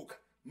yoke,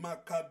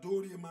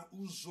 Makadori ma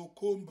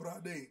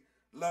uzokombrade,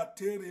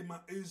 Latere ma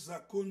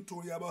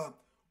ezakontoriaba,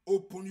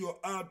 open your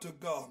heart to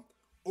God.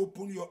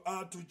 Open your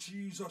heart to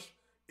Jesus.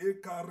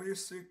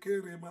 Ekarese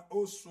kere ma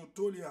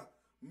osotolia,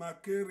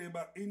 makere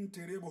ba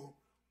interebo.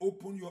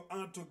 Open your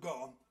heart to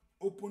God.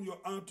 Open your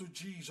heart to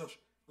Jesus.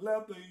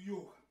 Let the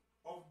yoke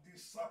of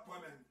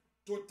disappointment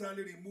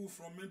totally remove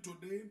from me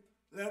today.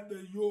 Let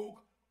the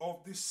yoke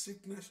of this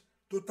sickness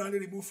totally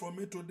remove from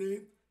me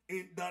today.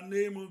 In the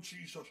name of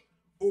Jesus,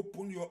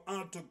 open your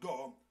heart to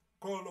God.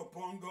 Call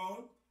upon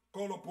God.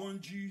 Call upon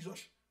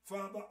Jesus.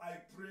 Father, I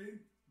pray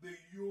the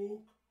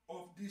yoke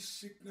of this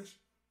sickness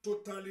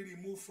totally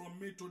remove from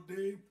me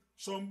today.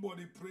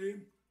 Somebody pray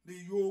the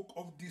yoke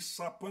of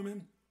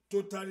disappointment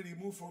totally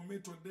remove from me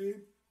today.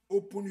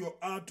 Open your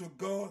heart to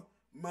God.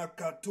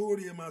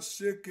 Makatori ma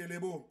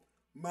sekelebo.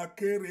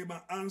 Makere ma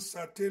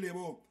ansa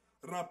telebo.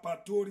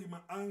 Rapatori ma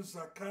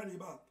ansa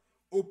kariba.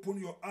 Open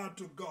your heart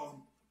to God.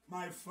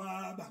 My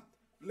Father,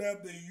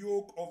 let the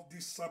yoke of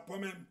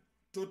disappointment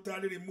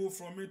totally remove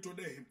from me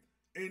today.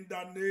 In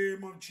the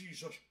name of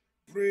Jesus,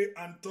 pray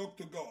and talk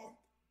to God.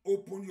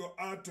 Open your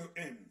heart to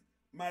Him.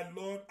 My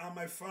Lord and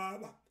my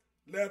Father,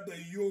 let the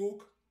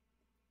yoke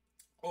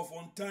of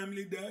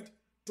untimely death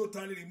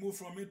totally remove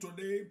from me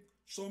today.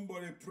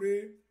 Somebody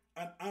pray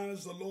and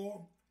ask the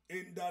Lord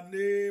in the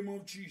name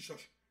of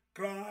Jesus.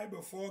 Cry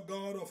before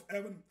God of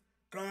heaven.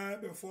 Cry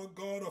before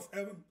God of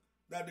heaven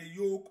that the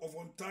yoke of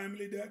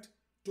untimely death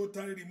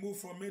totally remove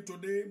from me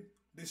today.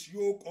 This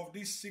yoke of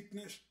this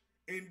sickness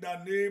in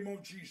the name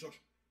of Jesus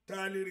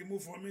totally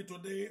remove from me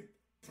today.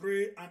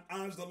 Pray and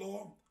ask the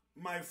Lord,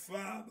 my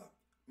Father,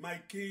 my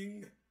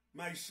King,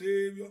 my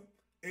Savior,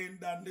 in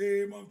the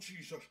name of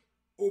Jesus.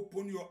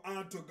 Open your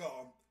heart to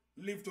God.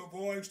 Lift your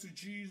voice to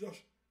Jesus.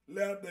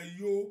 Let the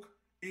yoke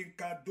in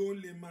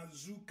kadole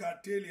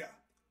mazuka telia,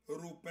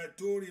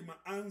 rupetori ma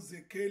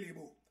anze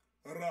kelibo,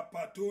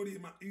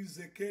 rapatori ma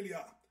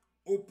izekelia.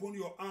 Open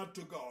your heart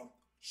to God.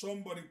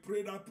 Somebody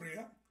pray that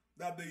prayer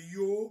that the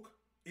yoke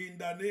in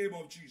the name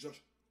of Jesus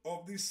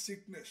of this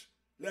sickness,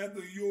 let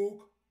the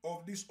yoke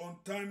of this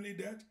untimely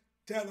death,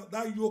 tell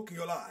that yoke in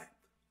your life,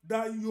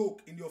 that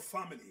yoke in your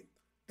family,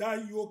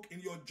 that yoke in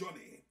your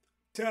journey,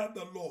 tell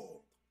the Lord,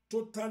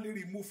 totally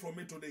remove from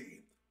me today.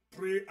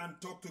 Pray and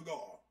talk to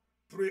God.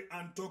 Pray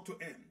and talk to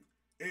Him.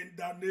 In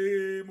the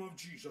name of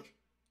Jesus.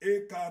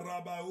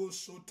 Ekarabao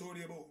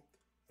sotorebo.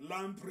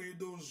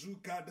 Lampredo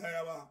zuka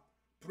dayaba.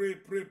 Pray,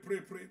 pray, pray,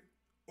 pray.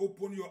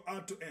 Open your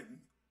heart to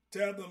Him.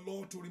 Tell the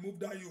Lord to remove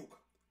that yoke.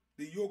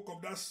 The yoke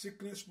of that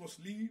sickness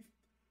must leave.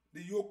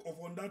 The yoke of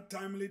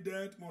untimely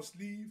death must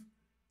leave.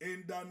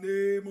 In the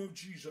name of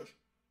Jesus.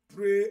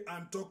 Pray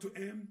and talk to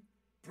Him.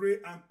 Pray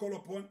and call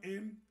upon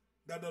Him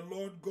that the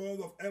Lord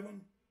God of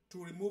heaven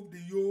to remove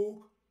the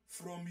yoke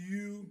from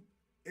you.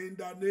 In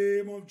the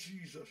name of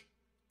Jesus.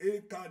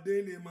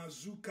 Ekadele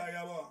mazuka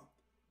yaba.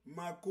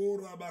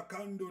 Makora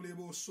bakando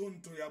lebo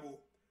sonto yabo.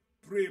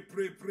 Pray,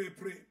 pray, pray,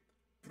 pray.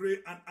 Pray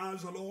and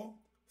ask the Lord,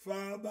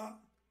 Father,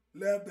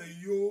 let the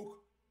yoke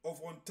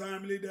of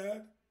untimely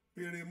death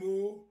be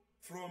removed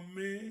from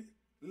me.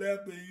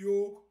 Let the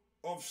yoke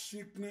of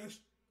sickness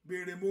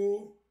be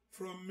removed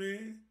from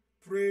me.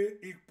 Pray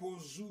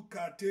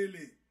ikpozuka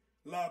tele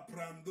la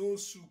prando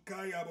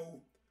sukayabo.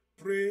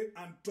 Pray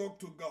and talk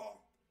to God.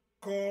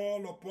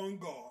 Call upon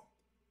God.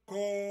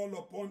 Call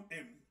upon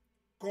Him.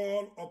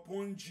 Call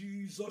upon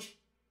Jesus,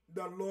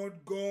 the Lord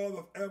God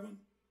of heaven,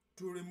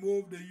 to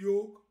remove the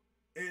yoke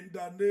in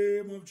the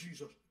name of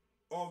Jesus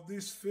of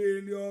this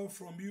failure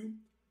from you,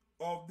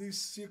 of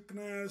this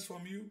sickness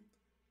from you,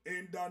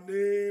 in the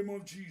name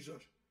of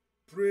Jesus.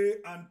 Pray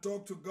and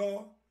talk to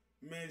God.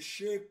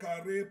 Meshe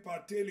kare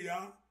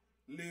patelia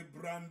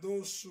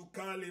lebrando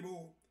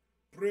sukalebo.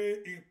 Pray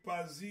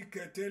ipazi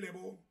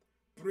ketelebo.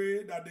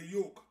 Pray that the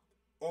yoke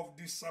of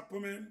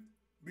disappointment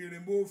be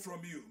removed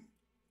from you.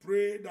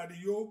 Pray that the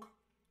yoke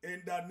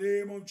in the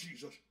name of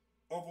Jesus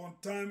of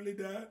untimely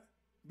death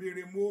be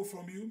removed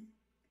from you.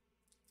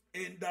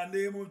 In the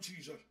name of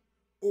Jesus,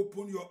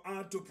 open your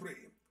heart to pray.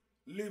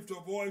 Lift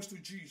your voice to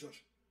Jesus.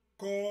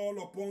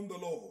 Call upon the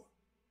Lord.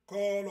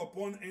 Call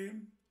upon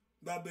him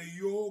that the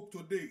yoke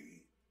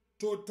today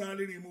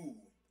totally remove.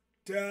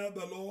 Tell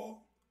the Lord,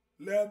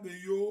 let the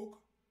yoke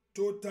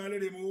totally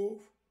remove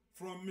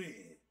from me.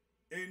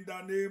 In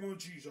the name of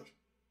Jesus,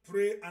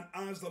 pray and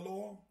ask the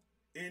Lord.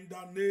 In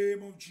the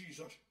name of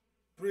Jesus,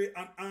 pray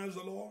and ask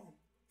the Lord.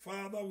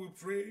 Father, we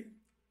pray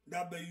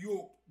that the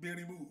yoke be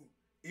removed.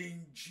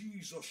 In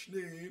Jesus'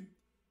 name,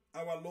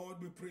 our Lord,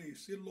 we pray.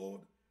 Say,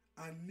 Lord,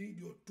 I need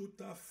your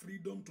total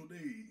freedom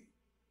today.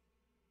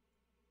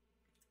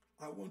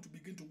 I want to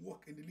begin to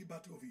walk in the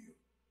liberty of you.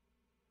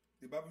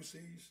 The Bible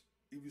says,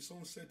 if the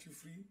Son set you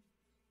free,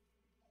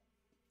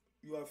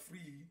 you are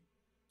free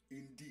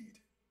indeed.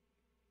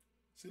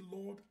 Say,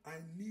 Lord, I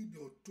need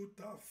your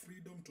total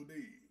freedom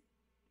today.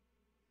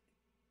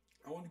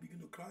 I want to begin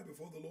to cry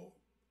before the Lord.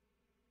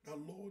 That,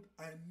 Lord,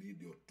 I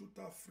need your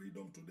total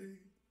freedom today.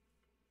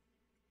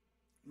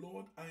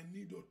 Lord, I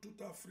need your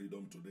total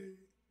freedom today.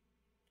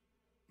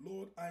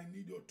 Lord, I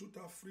need your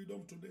total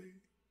freedom today.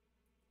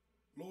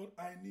 Lord,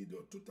 I need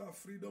your total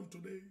freedom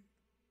today.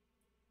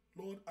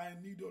 Lord, I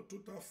need your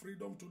total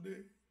freedom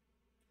today.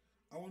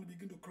 I want to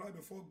begin to cry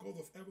before God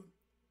of heaven.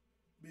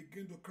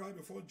 Begin to cry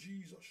before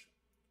Jesus.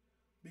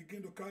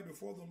 Begin to cry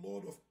before the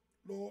Lord of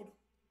Lord.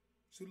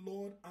 Say,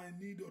 Lord, I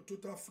need your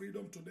total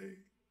freedom today.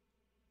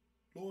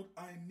 Lord,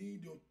 I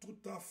need your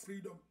total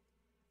freedom.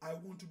 I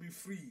want to be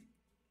free.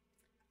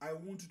 I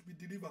want you to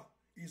be delivered.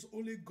 It's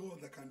only God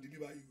that can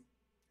deliver you.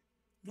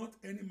 Not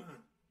any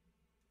man.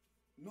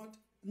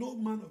 No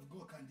man of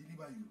God can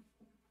deliver you.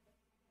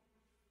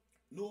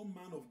 No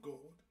man of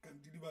God can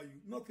deliver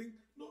you. Nothing,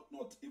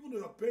 not even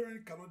your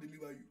parent cannot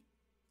deliver you.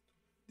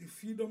 The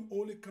freedom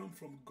only comes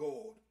from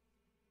God.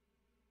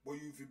 But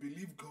if you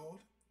believe God,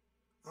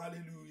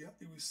 hallelujah,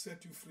 He will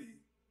set you free.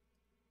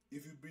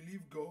 If you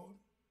believe God,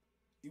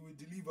 He will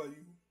deliver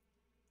you.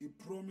 He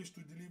promised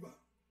to deliver.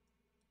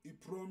 He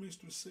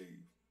promised to save.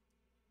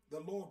 The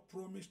Lord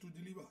promised to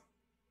deliver.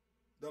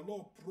 The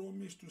Lord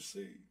promised to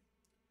save.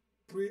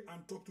 Pray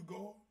and talk to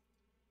God.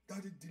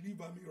 Daddy,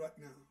 deliver me right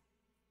now.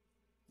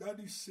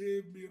 Daddy,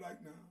 save me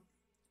right now.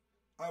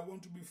 I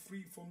want to be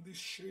free from this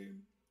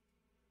shame.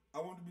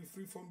 I want to be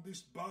free from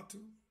this battle.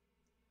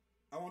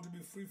 I want to be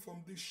free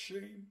from this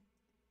shame.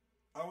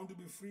 I want to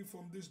be free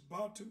from this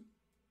battle.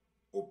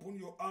 Open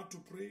your heart to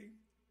pray.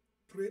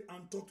 Pray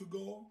and talk to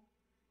God.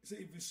 Say,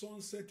 if the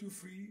Son set you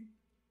free,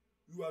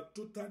 you are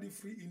totally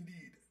free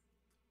indeed.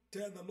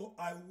 Tell the Lord,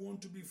 I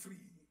want to be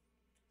free.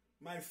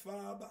 My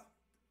Father,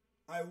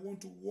 I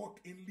want to walk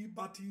in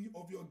liberty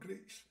of your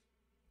grace.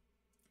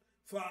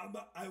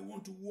 Father, I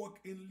want to walk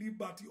in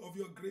liberty of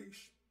your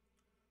grace.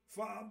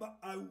 Father,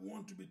 I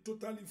want to be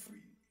totally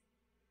free.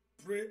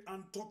 Pray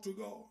and talk to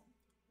God.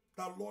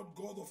 The Lord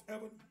God of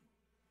heaven,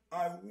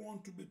 I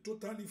want to be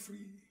totally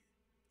free.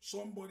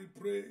 Somebody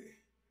pray.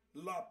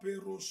 La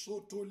pero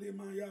soto le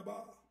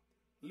mayaba.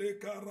 Le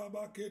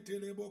karaba kete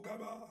le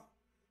bokaba.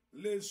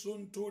 Le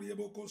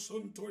sontoriebo ko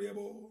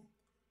sontoriebo.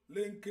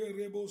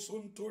 Lenkerebo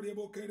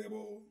sontoriebo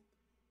kerebo.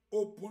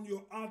 Open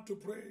your heart to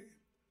pray.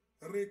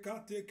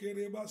 Rekate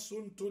kereba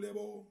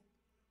sontolebo.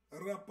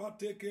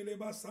 Rapate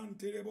kereba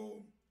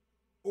santelebo.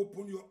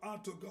 Open your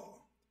heart to God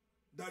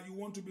that you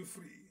want to be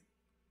free.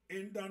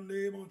 In the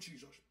name of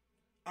Jesus,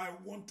 I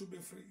want to be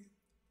free.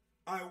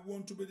 I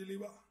want to be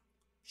delivered.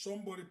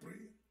 Somebody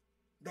pray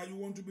that you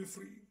want to be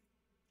free.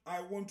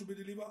 I want to be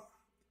delivered.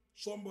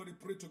 Somebody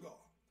pray to God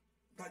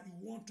that you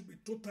want to be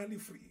totally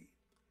free.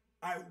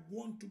 I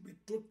want to be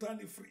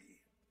totally free.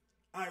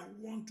 I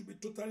want to be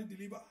totally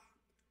delivered.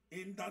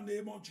 In the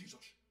name of Jesus,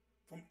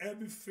 from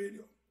every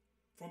failure,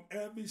 from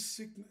every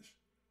sickness.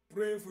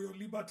 Pray for your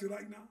liberty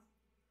right now.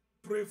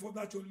 Pray for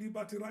that your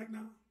liberty right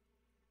now.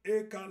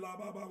 Pray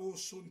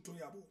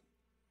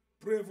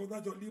for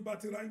that your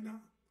liberty right now.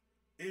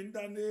 In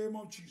the name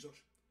of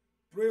Jesus.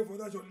 Pray for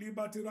that your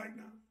liberty right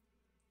now.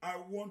 I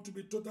want to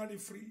be totally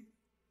free.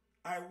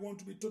 I want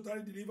to be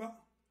totally delivered.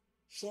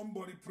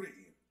 Somebody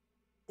pray.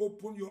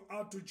 Open your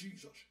heart to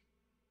Jesus.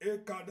 Le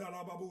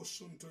kandara babo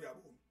sunto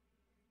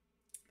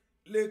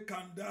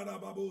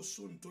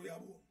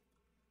yabo.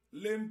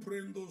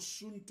 Lemprendo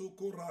sunto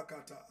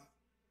korakata.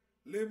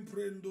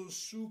 Lemprendo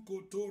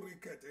suko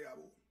torikete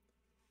yabo.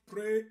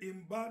 Pray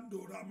in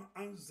bando ram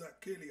anza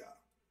kelia.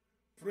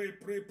 Pray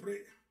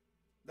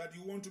that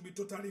you want to be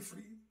totally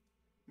free.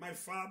 My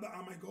Father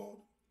and my God,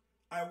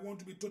 I want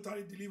to be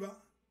totally delivered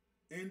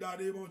in the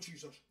name of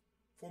Jesus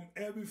from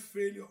every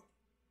failure,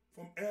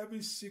 from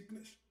every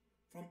sickness,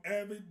 from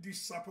every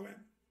disappointment.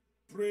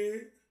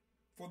 Pray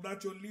for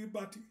that your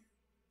liberty.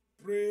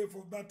 Pray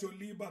for that your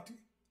liberty.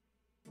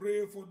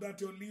 Pray for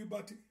that your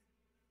liberty.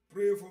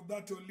 Pray for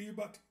that your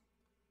liberty.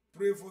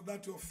 Pray for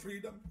that your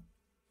freedom.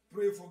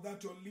 Pray for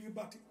that your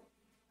liberty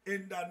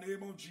in the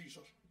name of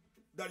Jesus.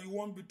 That you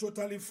won't be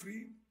totally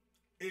free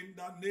In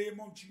the name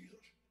of Jesus,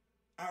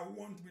 I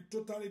want to be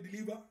totally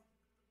delivered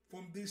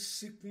from this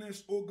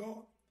sickness, oh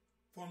God,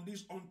 from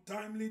this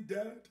untimely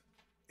death.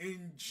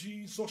 In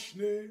Jesus'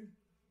 name,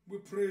 we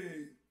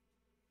pray.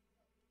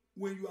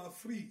 When you are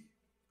free,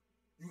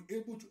 you're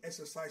able to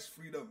exercise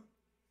freedom.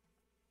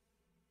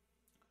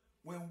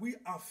 When we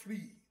are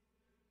free,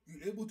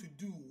 you're able to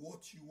do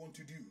what you want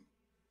to do.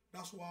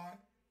 That's why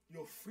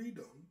your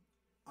freedom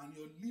and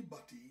your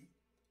liberty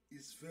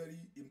is very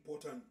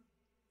important.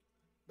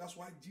 That's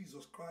why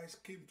Jesus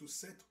Christ came to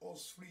set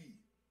us free.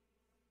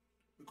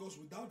 Because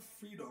without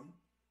freedom,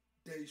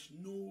 there is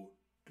no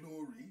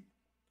glory,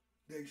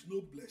 there is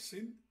no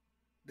blessing,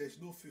 there is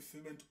no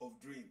fulfillment of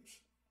dreams.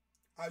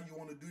 How you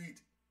want to do it?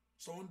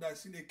 Someone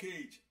that's in a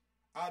cage,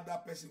 how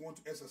that person want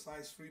to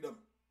exercise freedom?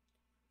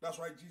 That's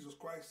why Jesus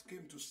Christ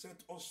came to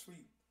set us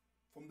free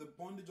from the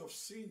bondage of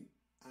sin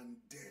and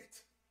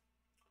death.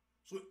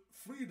 So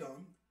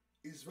freedom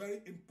is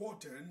very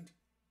important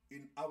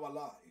in our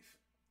life.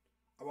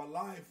 Our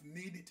life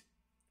need it.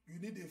 You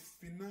need a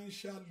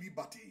financial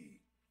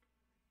liberty.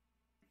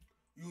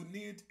 You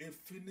need a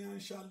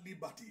financial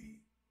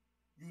liberty.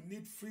 You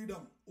need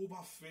freedom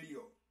over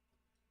failure.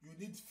 You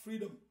need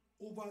freedom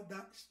over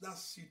that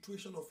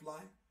situation of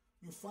life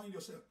you find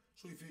yourself.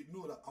 So if you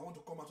know that I want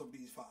to come out of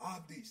this, if I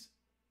have this,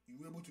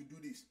 you're able to do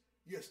this.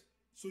 Yes.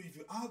 So if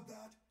you have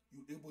that,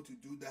 you're able to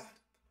do that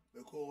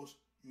because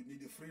you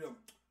need the freedom.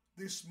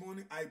 This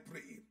morning I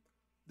pray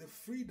the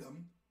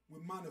freedom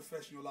will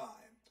manifest in your life.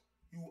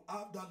 You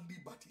have that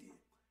liberty.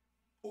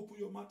 Open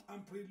your mouth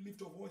and pray, lift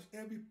your voice.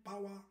 Every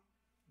power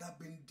that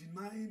been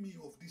denying me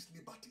of this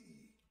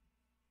liberty,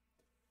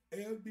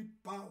 every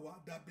power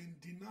that been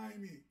denying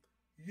me,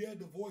 hear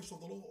the voice of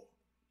the Lord,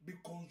 be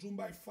consumed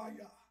by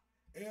fire.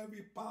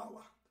 Every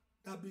power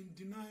that been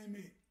denying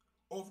me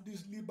of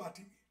this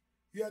liberty,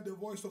 hear the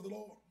voice of the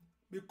Lord,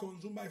 be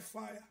consumed by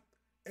fire.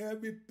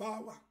 Every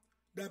power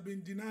that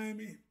been denying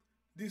me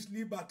this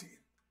liberty,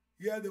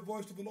 hear the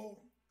voice of the Lord,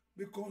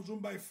 be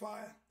consumed by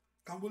fire.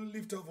 Can we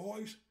lift a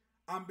voice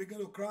and begin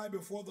to cry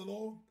before the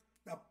Lord?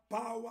 The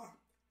power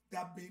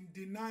that been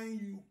denying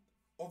you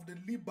of the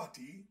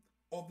liberty,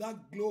 of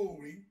that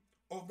glory,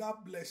 of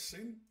that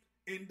blessing,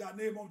 in the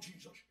name of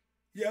Jesus.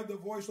 Hear the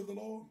voice of the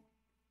Lord.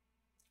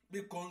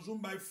 Be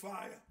consumed by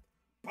fire.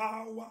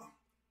 Power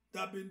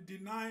that been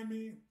denying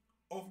me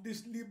of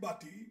this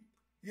liberty,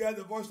 hear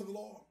the voice of the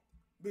Lord.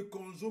 Be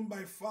consumed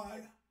by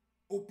fire.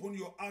 Open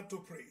your heart to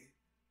pray.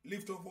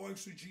 Lift your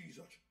voice to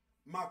Jesus.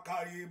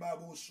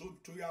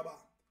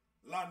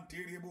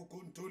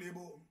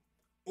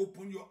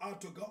 Open your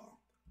heart to God.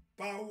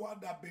 Power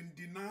that been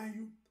denying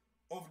you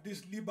of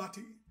this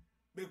liberty,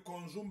 be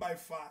consumed by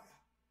fire,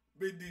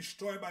 be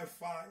destroyed by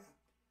fire.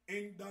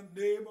 In the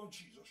name of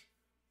Jesus.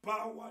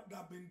 Power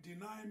that been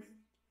denying me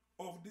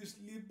of this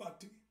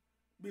liberty,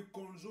 be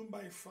consumed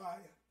by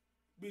fire,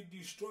 be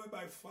destroyed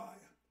by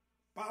fire.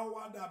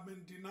 Power that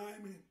been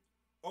denying me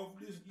of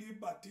this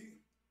liberty,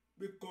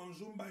 be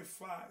consumed by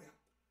fire,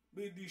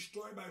 be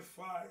destroyed by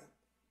fire.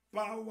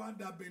 Power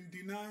that been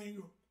denying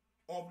you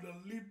of the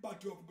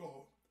liberty of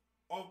God,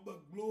 of the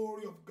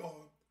glory of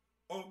God,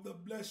 of the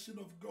blessing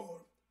of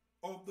God,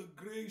 of the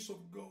grace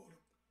of God,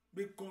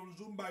 be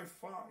consumed by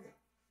fire.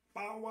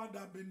 Power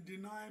that been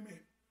denying me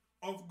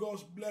of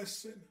God's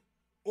blessing,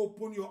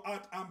 open your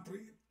heart and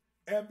pray.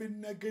 Every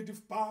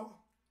negative power,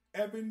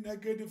 every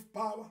negative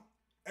power,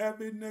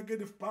 every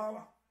negative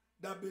power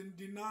that been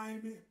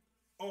denying me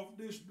of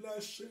this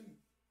blessing,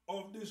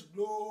 of this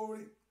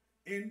glory,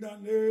 in the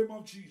name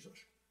of Jesus.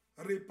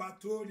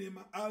 Repatori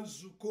ma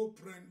azuko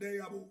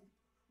prendeyabo,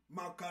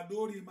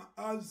 makadori ma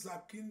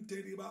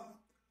azakinteriba,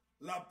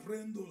 la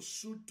prendo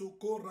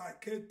sutoko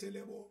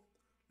raketelebo.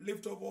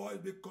 Lift your voice,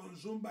 be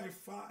consumed by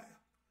fire,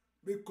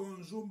 be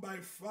consumed by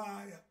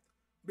fire,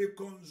 be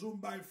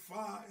consumed by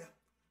fire,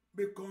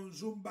 be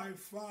consumed by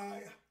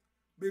fire,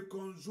 be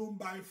consumed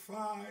by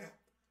fire,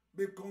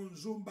 be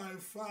consumed by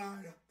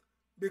fire,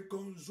 be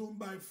consumed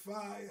by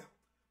fire,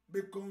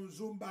 be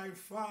consumed by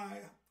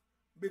fire,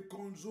 be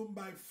consumed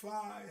by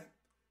fire.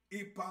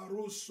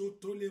 Iparoso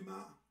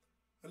tolema,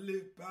 le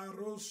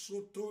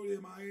paroso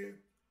tolemae,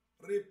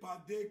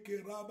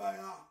 repadeke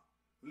rabaya,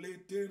 le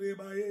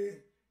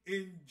terebae.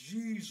 In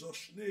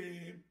Jesus'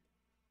 name,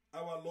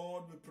 our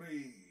Lord, we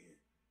pray.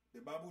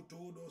 The Bible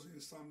told us in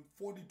Psalm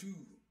 42,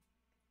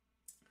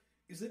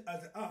 it said,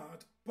 as the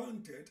earth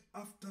panted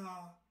after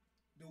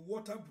the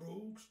water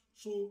brooks,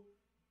 so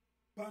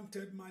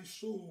panted my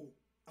soul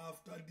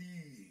after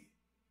thee.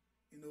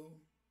 You know,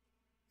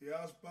 the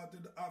earth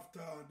panted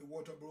after the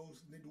water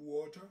brooks need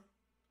water.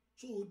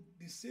 So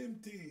the same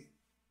thing,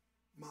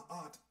 my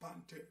heart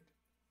panted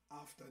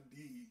after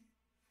thee.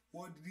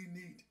 What did he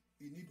need?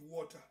 He need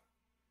water.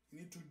 You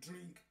need to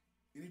drink.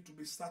 You need to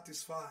be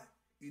satisfied.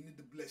 You need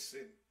the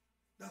blessing.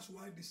 That's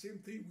why the same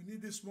thing we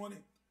need this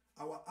morning.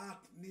 Our heart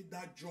need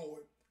that joy.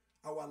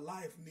 Our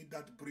life need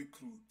that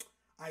breakthrough.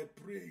 I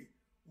pray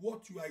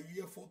what you are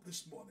here for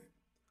this morning.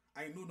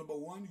 I know, number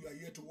one, you are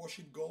here to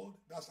worship God.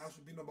 That has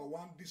to be number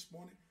one this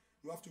morning.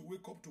 You have to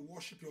wake up to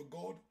worship your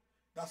God.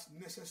 That's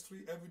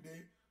necessary every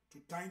day to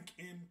thank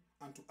Him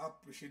and to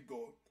appreciate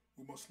God.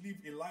 We must live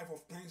a life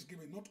of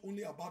thanksgiving, not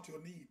only about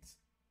your needs.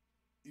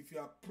 If you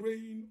are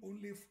praying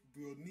only for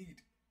your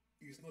need,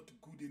 it's not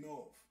good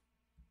enough.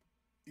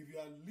 If you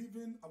are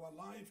living our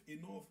life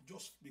enough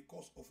just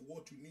because of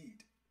what you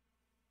need,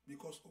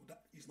 because of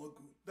that, is not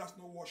good. That's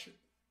not worship.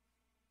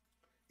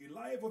 A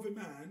life of a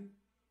man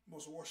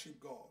must worship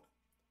God.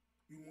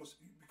 You must,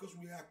 because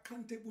we are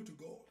accountable to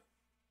God.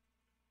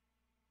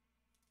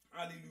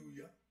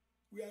 Hallelujah.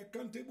 We are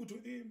accountable to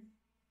Him.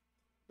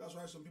 That's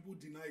why some people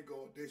deny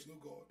God. There is no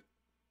God.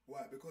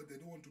 Why? Because they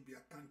don't want to be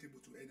accountable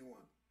to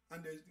anyone.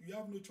 And you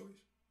have no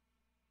choice.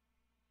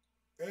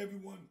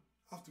 Everyone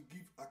has to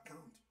give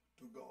account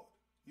to God.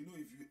 You know,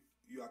 if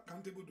you are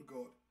accountable to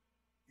God,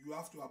 you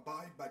have to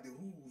abide by the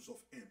rules of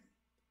Him.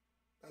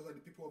 That's why the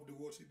people of the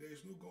world say, there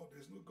is no God,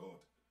 there is no God.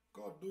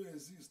 God don't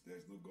exist, there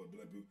is no God.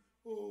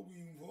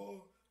 We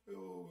involve,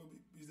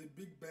 it's a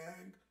Big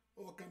Bang,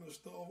 all kind of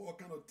stuff, all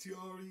kind of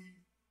theory.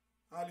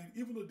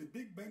 Even though the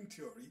Big Bang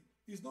theory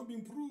is not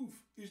being proved,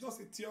 it's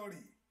just a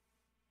theory.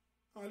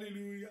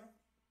 Hallelujah.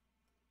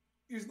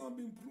 It's not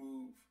being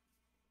proved.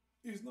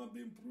 It's not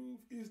being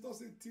proved. It's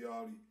just a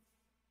theory.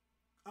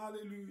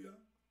 Hallelujah.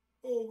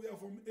 Oh, we are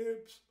from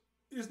apes.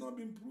 It's not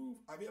been proved.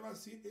 Have you ever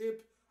seen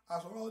ape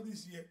as all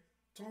this year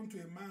turn to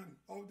a man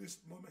all this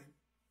moment?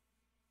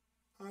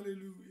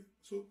 Hallelujah.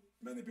 So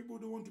many people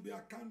don't want to be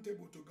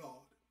accountable to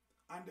God.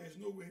 And there's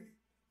no way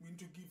we need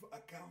to give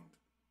account.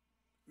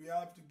 We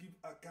have to give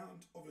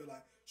account of your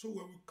life. So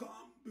when we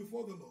come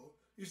before the Lord,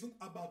 it's not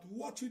about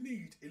what you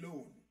need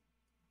alone.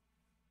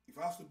 If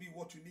it has to be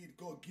what you need,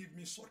 God, give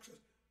me success.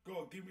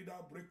 God, give me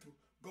that breakthrough.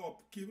 God,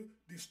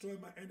 destroy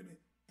my enemy.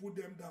 Put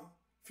them down.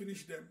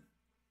 Finish them.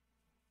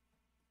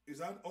 Is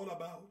that all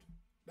about?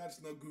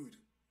 That's not good.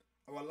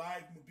 Our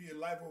life must be a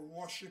life of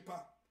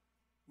worshiper.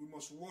 We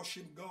must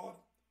worship God.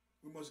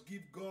 We must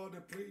give God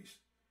the praise.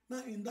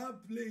 Now, in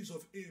that place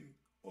of Him,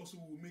 also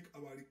we will make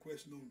our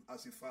request known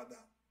as a Father.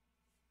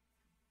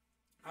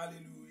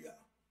 Hallelujah.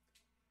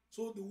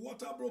 So the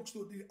water broke,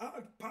 so the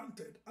earth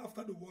panted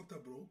after the water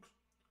broke.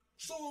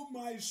 So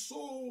my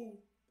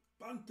soul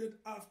panted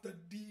after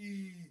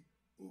thee,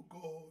 O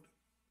God.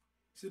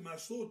 Say, my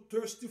soul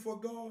thirsty for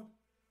God,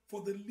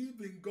 for the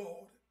living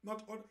God,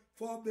 not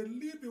for the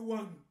living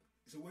one.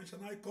 He said, when shall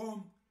I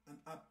come and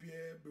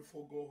appear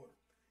before God?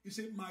 He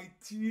said, my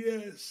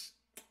tears,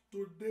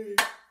 today,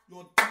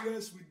 your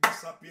tears will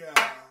disappear.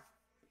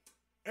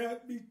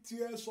 Every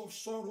tears of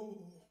sorrow,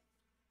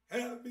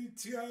 every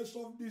tears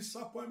of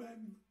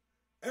disappointment,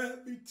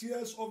 every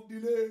tears of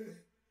delay,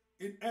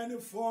 in any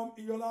form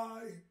in your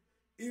life,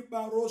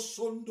 Ibaro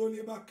sondo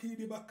liba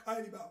kidi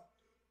bakaiba,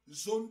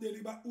 zonde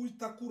liba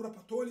uitakura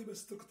patoli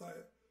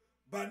bestruktaya,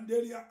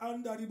 bandelia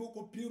anda libo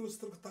kopiro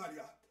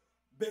struktalia,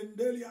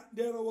 bendelia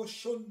dero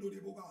shondo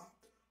liboga,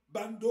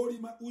 bandori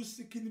ma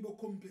usikini bo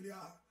kompelia.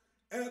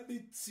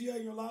 Every tear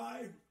in your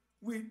life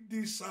will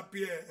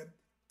disappear.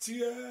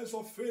 Tears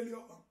of failure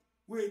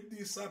will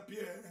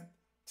disappear.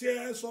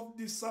 Tears of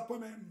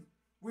disappointment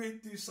will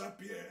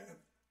disappear.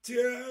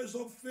 Tears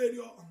of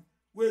failure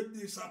will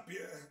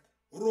disappear.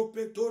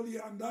 Ropetoli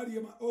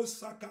andarima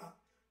osaka.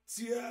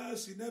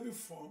 Tears in every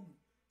form.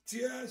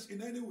 Tears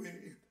in any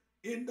way.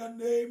 In the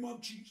name of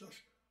Jesus.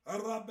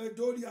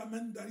 Rabedoli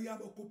amendaria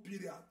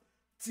bokupiria.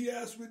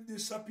 Tears will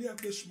disappear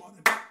this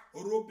morning.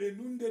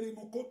 Robenunderi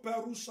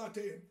mokopa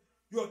rusate.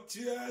 Your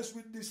tears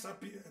will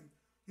disappear.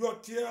 Your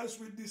tears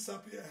will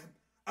disappear.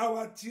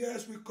 Our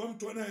tears will come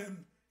to an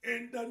end.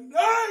 In the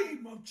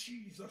name of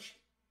Jesus.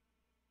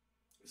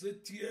 The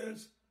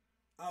tears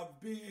have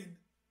been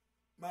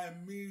my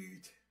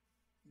meat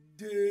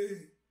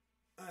day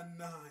and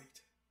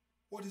night.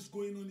 What is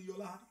going on in your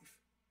life?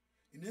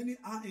 In any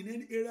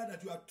area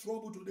that you are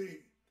troubled today,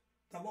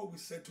 the Lord will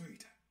settle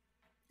it.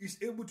 He's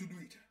able to do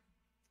it.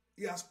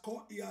 He has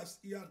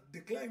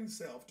declared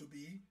himself to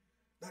be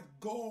that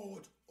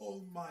God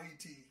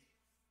Almighty.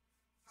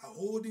 I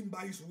hold him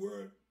by his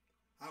word.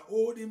 I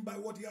hold him by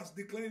what he has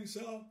declared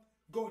himself.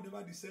 God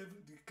never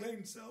declared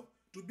himself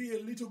to be a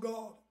little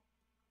God.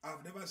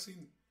 I've never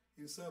seen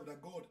himself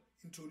that God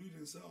introduced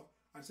himself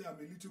and said,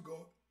 I'm a little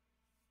God.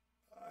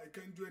 I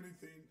can't do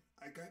anything.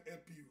 I can't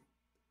help you.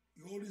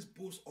 He always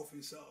boasts of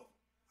himself.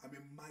 I'm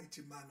a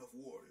mighty man of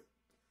war.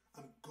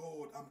 I'm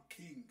God. I'm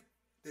king.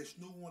 There's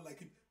no one like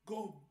him.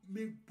 God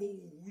made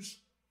boast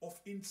of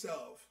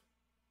himself.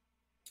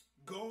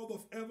 God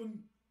of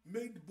heaven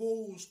made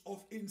boast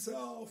of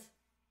himself.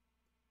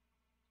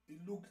 He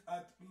looked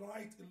at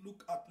right, he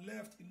looked at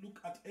left, he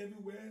looked at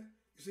everywhere.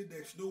 He said,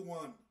 there's no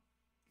one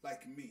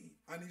like me.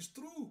 And it's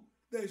true.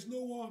 There is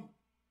no one.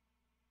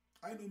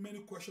 I know many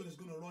questions is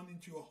going to run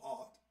into your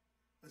heart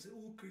and say,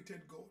 who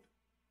created God?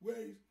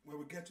 When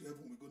we get to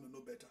heaven, we're going to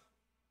know better.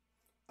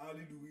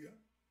 Hallelujah.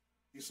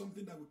 It's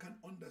something that we can't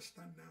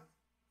understand now.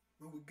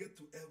 When we get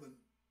to heaven,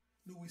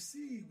 we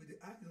see with the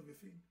eyes of a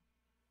thing.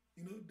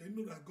 They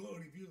know that God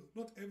revealed.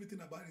 Not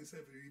everything about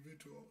himself he revealed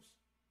to us.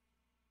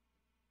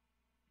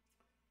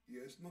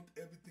 Yes, not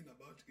everything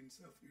about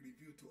himself he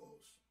revealed to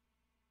us.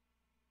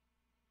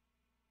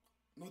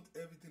 Not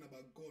everything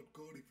about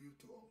God revealed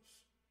to us.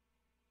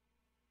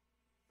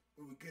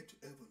 When we get to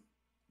heaven,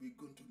 we're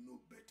going to know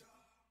better.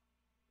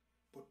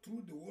 But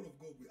through the word of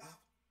God, we have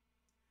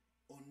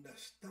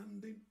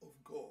understanding of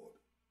God.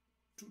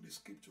 Through the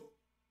scripture,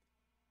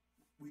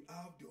 we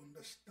have the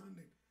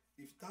understanding.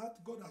 If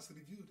that God has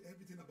revealed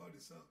everything about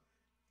himself,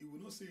 he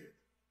will not say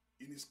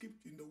in the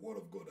script, in the word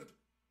of God, that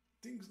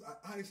things that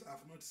eyes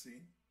have not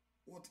seen,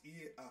 what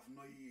ear have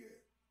not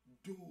heard,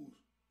 those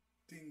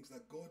things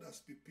that God has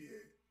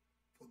prepared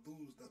for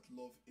those that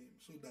love him.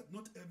 So that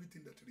not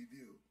everything that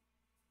revealed,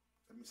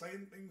 I mean,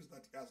 certain things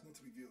that he has not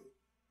revealed.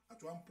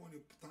 At one point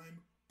in time,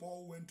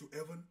 Paul went to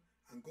heaven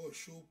and God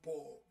showed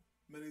Paul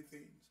many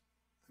things.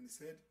 And he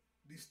said,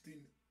 this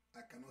thing,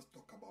 I cannot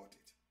talk about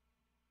it.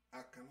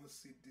 I cannot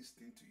say this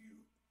thing to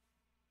you.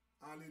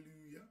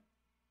 Hallelujah.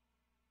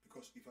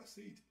 Because if I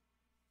say it,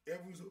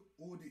 heaven will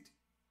hold it.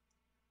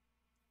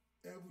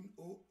 Heaven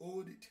will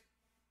hold it.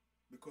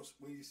 Because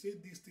when you say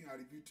this thing I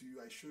reveal to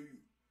you, I show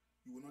you,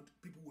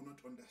 people will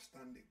not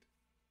understand it.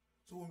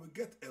 So when we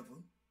get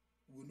heaven,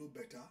 we will know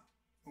better.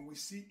 When we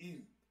see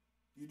him,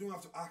 you don't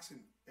have to ask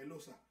him, hello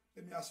sir,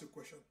 let me ask you a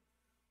question.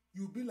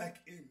 You'll be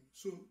like him,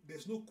 so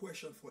there's no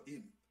question for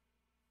him.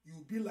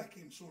 You'll be like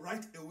him, so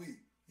right away,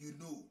 you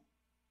know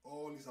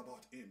all is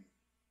about him.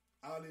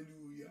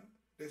 Hallelujah.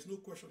 There's no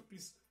question.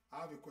 Please,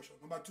 I have a question.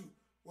 Number 2,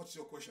 what's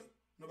your question?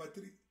 Number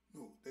 3,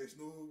 no, there's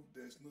no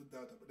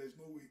doubt, but there's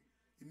no way.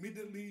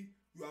 Immediately,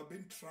 you are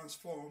being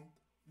transformed,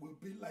 will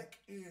be like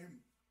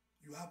him.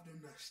 You have the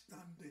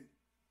understanding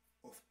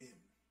of him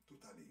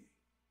totally.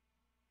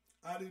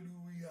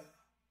 Hallelujah.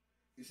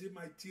 He said,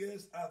 my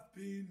tears have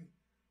been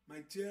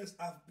my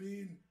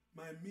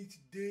meat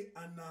day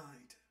and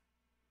night.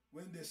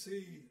 When they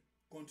say,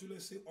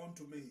 continually say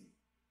unto me,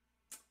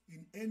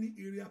 in any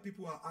area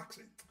people are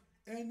asking,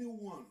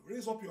 anyone,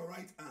 raise up your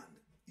right hand.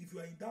 If you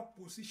are in that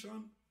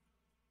position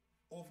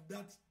of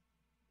that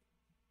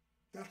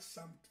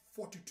Psalm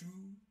 42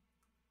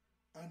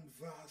 and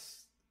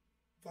verse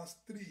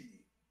 3.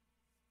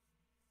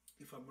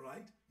 If I'm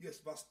right, yes,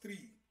 verse 3.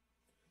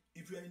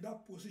 If you are in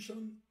that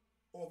position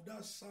of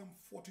that Psalm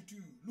 42,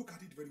 look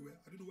at it very well.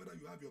 I don't know whether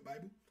you have your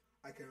Bible.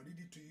 I can read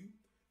it to you.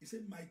 He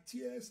said, my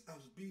tears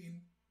has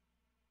been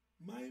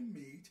my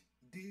mate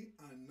day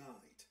and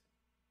night.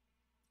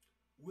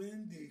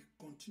 When they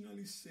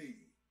continually say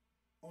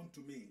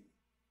unto me,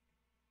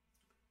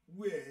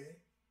 where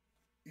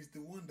is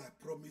the one that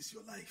promised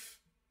your life?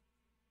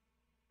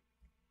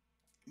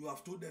 You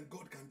have told them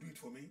God can do it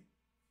for me.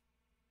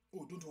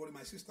 Oh, don't worry,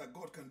 my sister,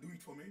 God can do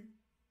it for me.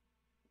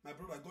 My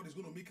brother, God is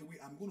going to make a way.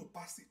 I'm going to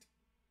pass it.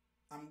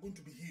 I'm going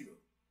to be healed.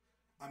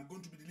 I'm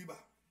going to be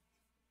delivered.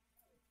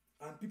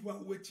 And people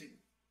are waiting.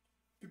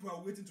 People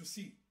are waiting to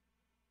see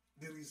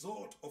the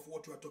result of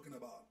what you are talking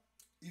about.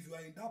 If you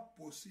are in that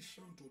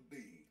position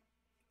today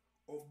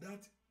of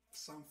that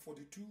Psalm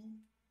 42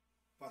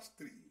 verse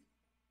 3,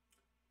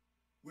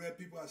 where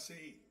people are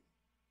saying,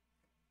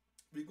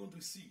 we're going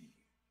to see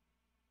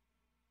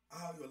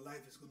how your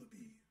life is going to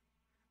be.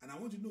 And I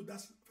want you to know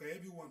that's for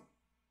everyone.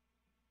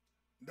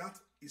 That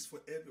is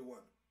for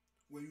everyone.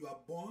 When you are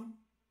born,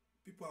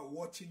 people are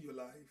watching your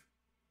life.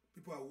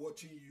 People are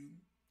watching you.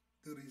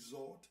 The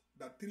result,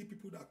 that 3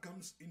 people that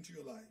comes into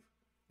your life,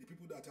 the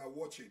people that are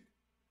watching,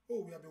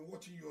 oh, we have been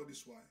watching you all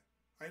this while.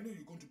 I know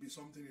you're going to be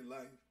something in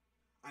life.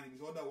 And if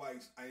it's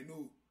otherwise, I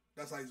know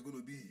that's how it's going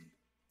to be.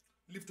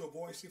 Lift your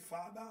voice, say,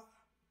 Father,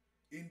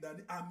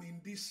 I'm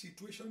in this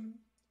situation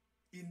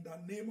in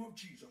the name of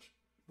Jesus,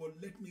 but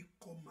let me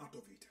come out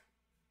of it.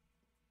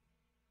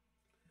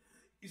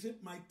 He said,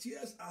 my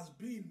tears has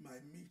been my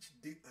meat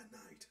day and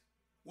night.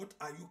 What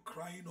are you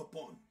crying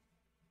upon?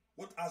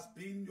 What has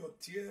been your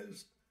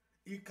tears?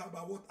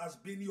 Ikaba, what has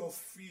been your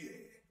fear?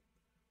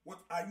 What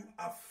are you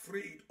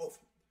afraid of?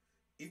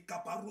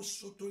 Ikabaru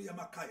soto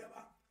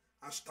yamakayaba.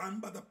 I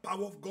stand by the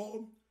power of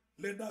God.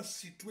 Let that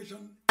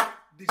situation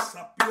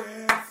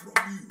disappear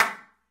from you.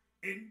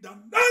 In the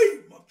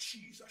name of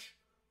Jesus.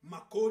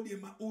 Makodi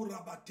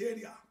maura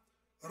bateria.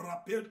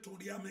 Rapel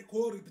toria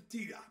mekori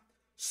bitiria.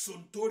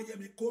 Sontoria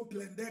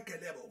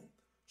mekomplendeke level.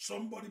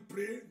 Somebody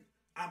pray.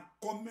 I'm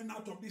coming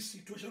out of this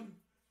situation.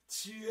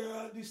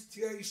 This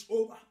tear is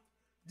over.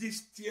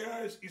 This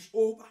tear is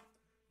over.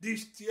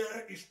 This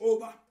tear is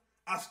over.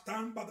 I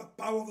stand by the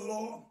power of the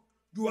Lord.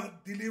 You are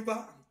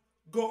delivered.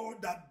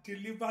 God that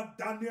delivered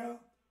Daniel.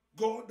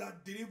 God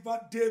that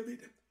delivered David.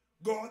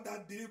 God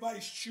that delivered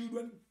his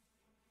children.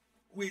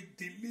 We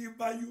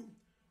deliver you.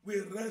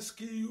 We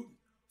rescue you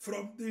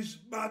from this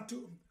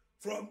battle.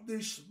 From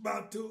this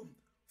battle.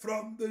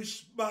 From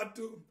this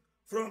battle.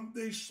 From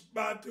this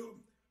battle.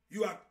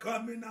 You are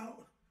coming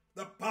out.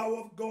 The power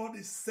of God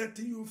is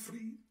setting you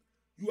free.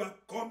 You are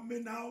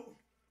coming out.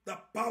 The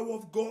power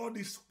of God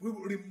is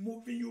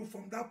removing you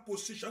from that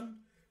position.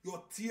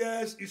 Your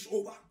tears is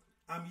over.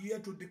 I'm here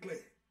to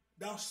declare.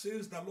 That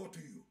says the Lord to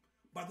you.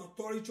 By the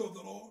authority of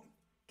the Lord,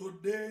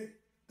 today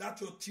that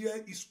your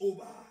tear is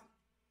over.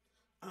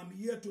 I'm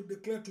here to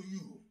declare to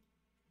you,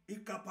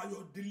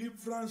 your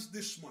deliverance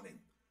this morning,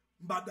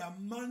 by the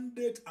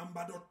mandate and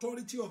by the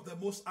authority of the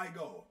Most High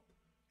God.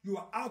 You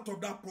are out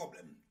of that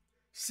problem.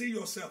 See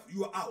yourself,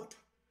 you are out.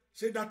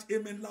 Say that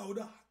amen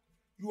louder.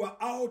 You are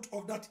out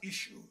of that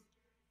issue.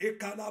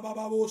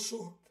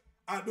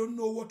 I don't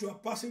know what you are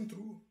passing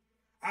through.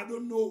 I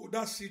don't know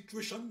that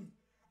situation.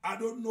 I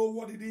don't know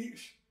what it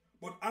is.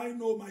 But I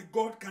know my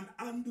God can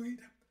handle it.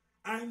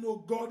 I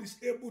know God is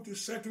able to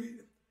settle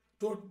it.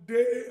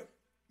 Today,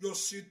 your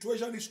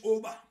situation is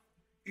over.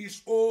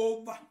 It's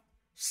over.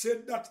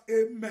 Say that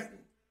amen.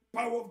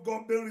 Power of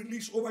God being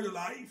released over your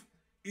life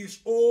is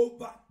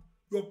over.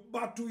 Your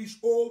battle is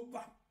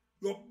over.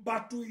 Your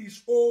battle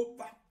is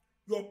over.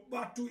 Your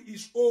battle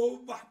is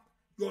over.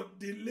 Your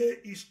delay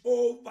is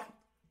over.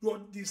 Your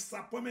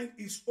disappointment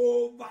is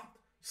over.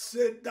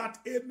 Say that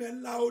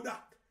amen louder.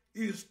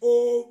 Is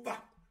over.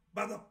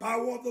 By the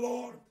power of the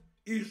Lord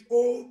is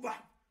over.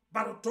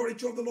 By the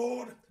authority of the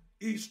Lord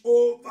is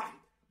over.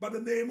 By the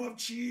name of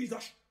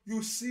Jesus,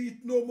 you see it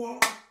no more.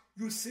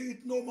 You see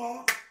it no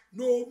more.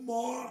 No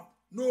more.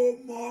 No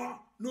more.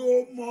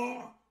 No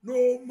more.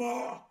 No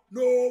more.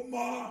 No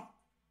more.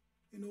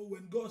 You know,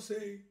 when God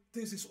says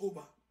things is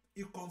over,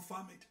 He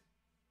confirm it.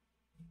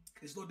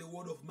 It's not the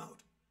word of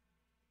mouth.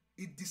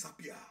 It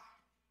disappears.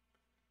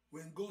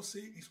 When God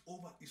says it's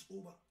over, it's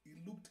over. It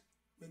looked.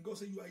 When God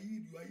says you are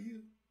healed, you are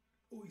healed.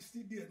 Oh, it's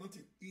still there,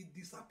 nothing. It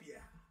disappears.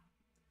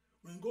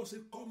 When God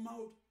said come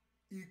out,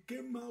 He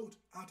came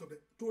out of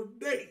it.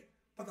 Today,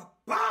 by the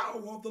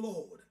power of the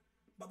Lord,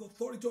 by the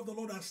authority of the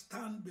Lord, I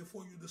stand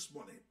before you this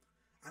morning.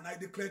 And I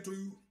declare to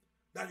you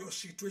that your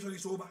situation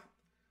is over.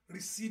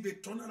 Receive a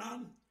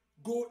turnaround.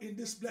 Go in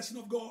this blessing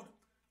of God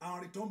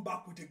and return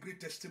back with a great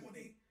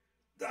testimony.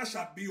 That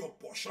shall be your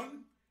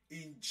portion.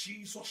 In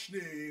Jesus'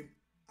 name,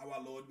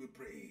 our Lord, we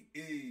pray.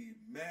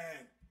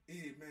 Amen.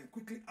 Amen.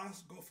 Quickly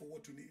ask God for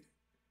what you need.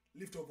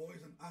 Lift your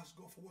voice and ask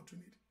God for what you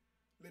need.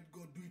 Let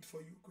God do it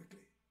for you quickly.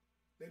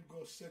 Let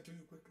God say to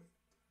you quickly.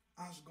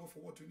 Ask God for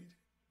what you need.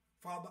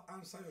 Father,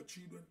 answer your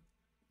children.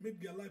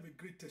 Make their life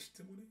a great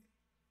testimony.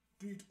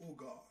 Do it, oh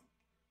God.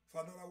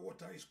 Father, that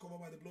water is covered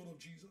by the blood of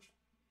Jesus.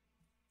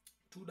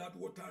 Through that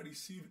water,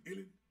 receive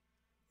healing.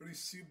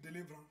 Receive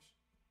deliverance.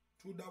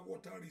 Through that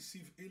water,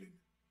 receive healing.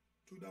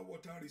 Through that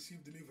water,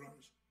 receive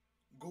deliverance.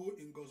 Go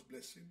in God's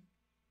blessing.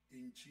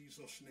 In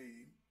Jesus'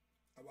 name,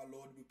 our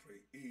Lord, we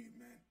pray.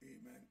 Amen.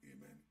 Amen.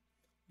 Amen.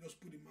 Just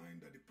put in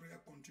mind that the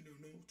prayer continues.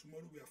 No,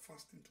 tomorrow we are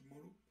fasting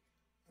tomorrow.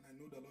 And I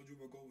know the Lord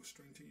Jehovah God will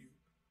strengthen you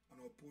and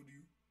uphold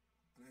you.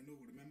 And I know,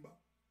 remember,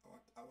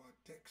 our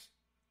text,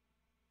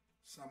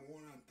 Psalm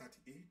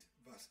 138,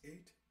 verse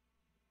 8.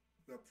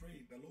 We are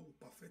praying the Lord will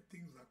perfect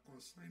things that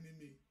concern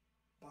me.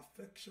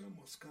 Perfection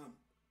must come.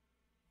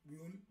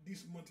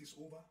 This month is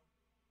over.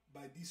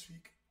 By this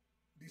week,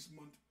 this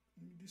month,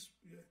 this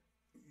year,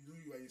 you know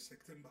you are in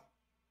September.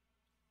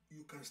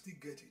 You can still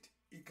get it.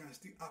 It can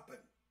still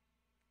happen.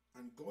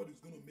 And God is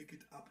going to make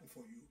it happen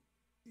for you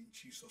in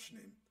Jesus'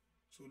 name.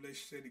 So let's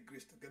share the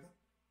grace together.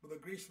 But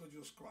the grace of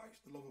Jesus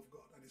Christ, the love of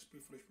God, and His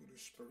privilege with the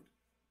Spirit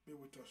be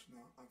with us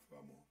now and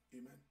forevermore.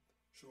 Amen.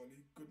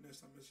 Surely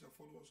goodness and mercy shall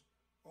follow us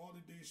all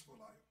the days of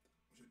our life.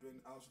 We shall dwell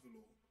in the house of the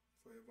Lord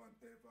forever and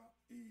ever.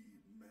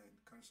 Amen.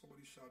 Can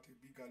somebody shout a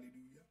big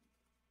hallelujah?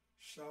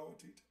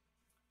 Shout it.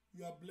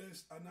 You are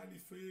blessed and highly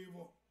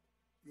favored.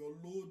 Your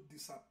load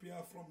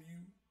disappear from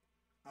you.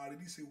 I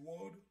release a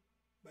word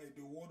by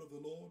the word of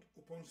the Lord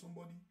upon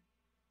somebody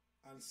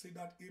and say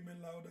that amen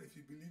louder if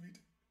you believe it.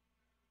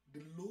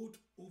 The load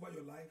over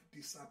your life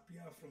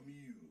disappear from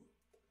you.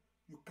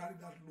 You carry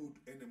that load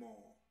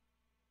anymore.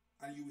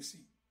 And you will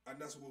see. And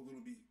that's what it's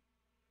going to be.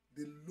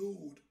 The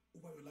load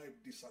over your life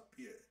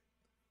disappear.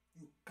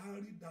 You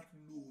carry that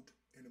load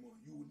anymore.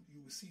 You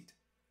will see it.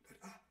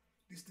 That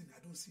this thing, I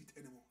don't see it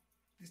anymore.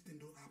 This thing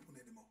don't happen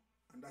anymore.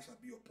 And that shall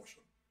be your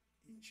portion.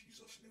 In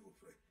Jesus' name we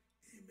pray.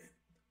 Amen.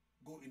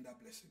 Go in that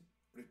blessing.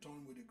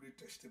 Return with a great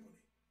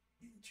testimony.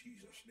 In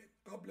Jesus' name.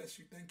 God bless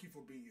you. Thank you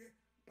for being here.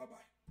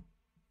 Bye-bye.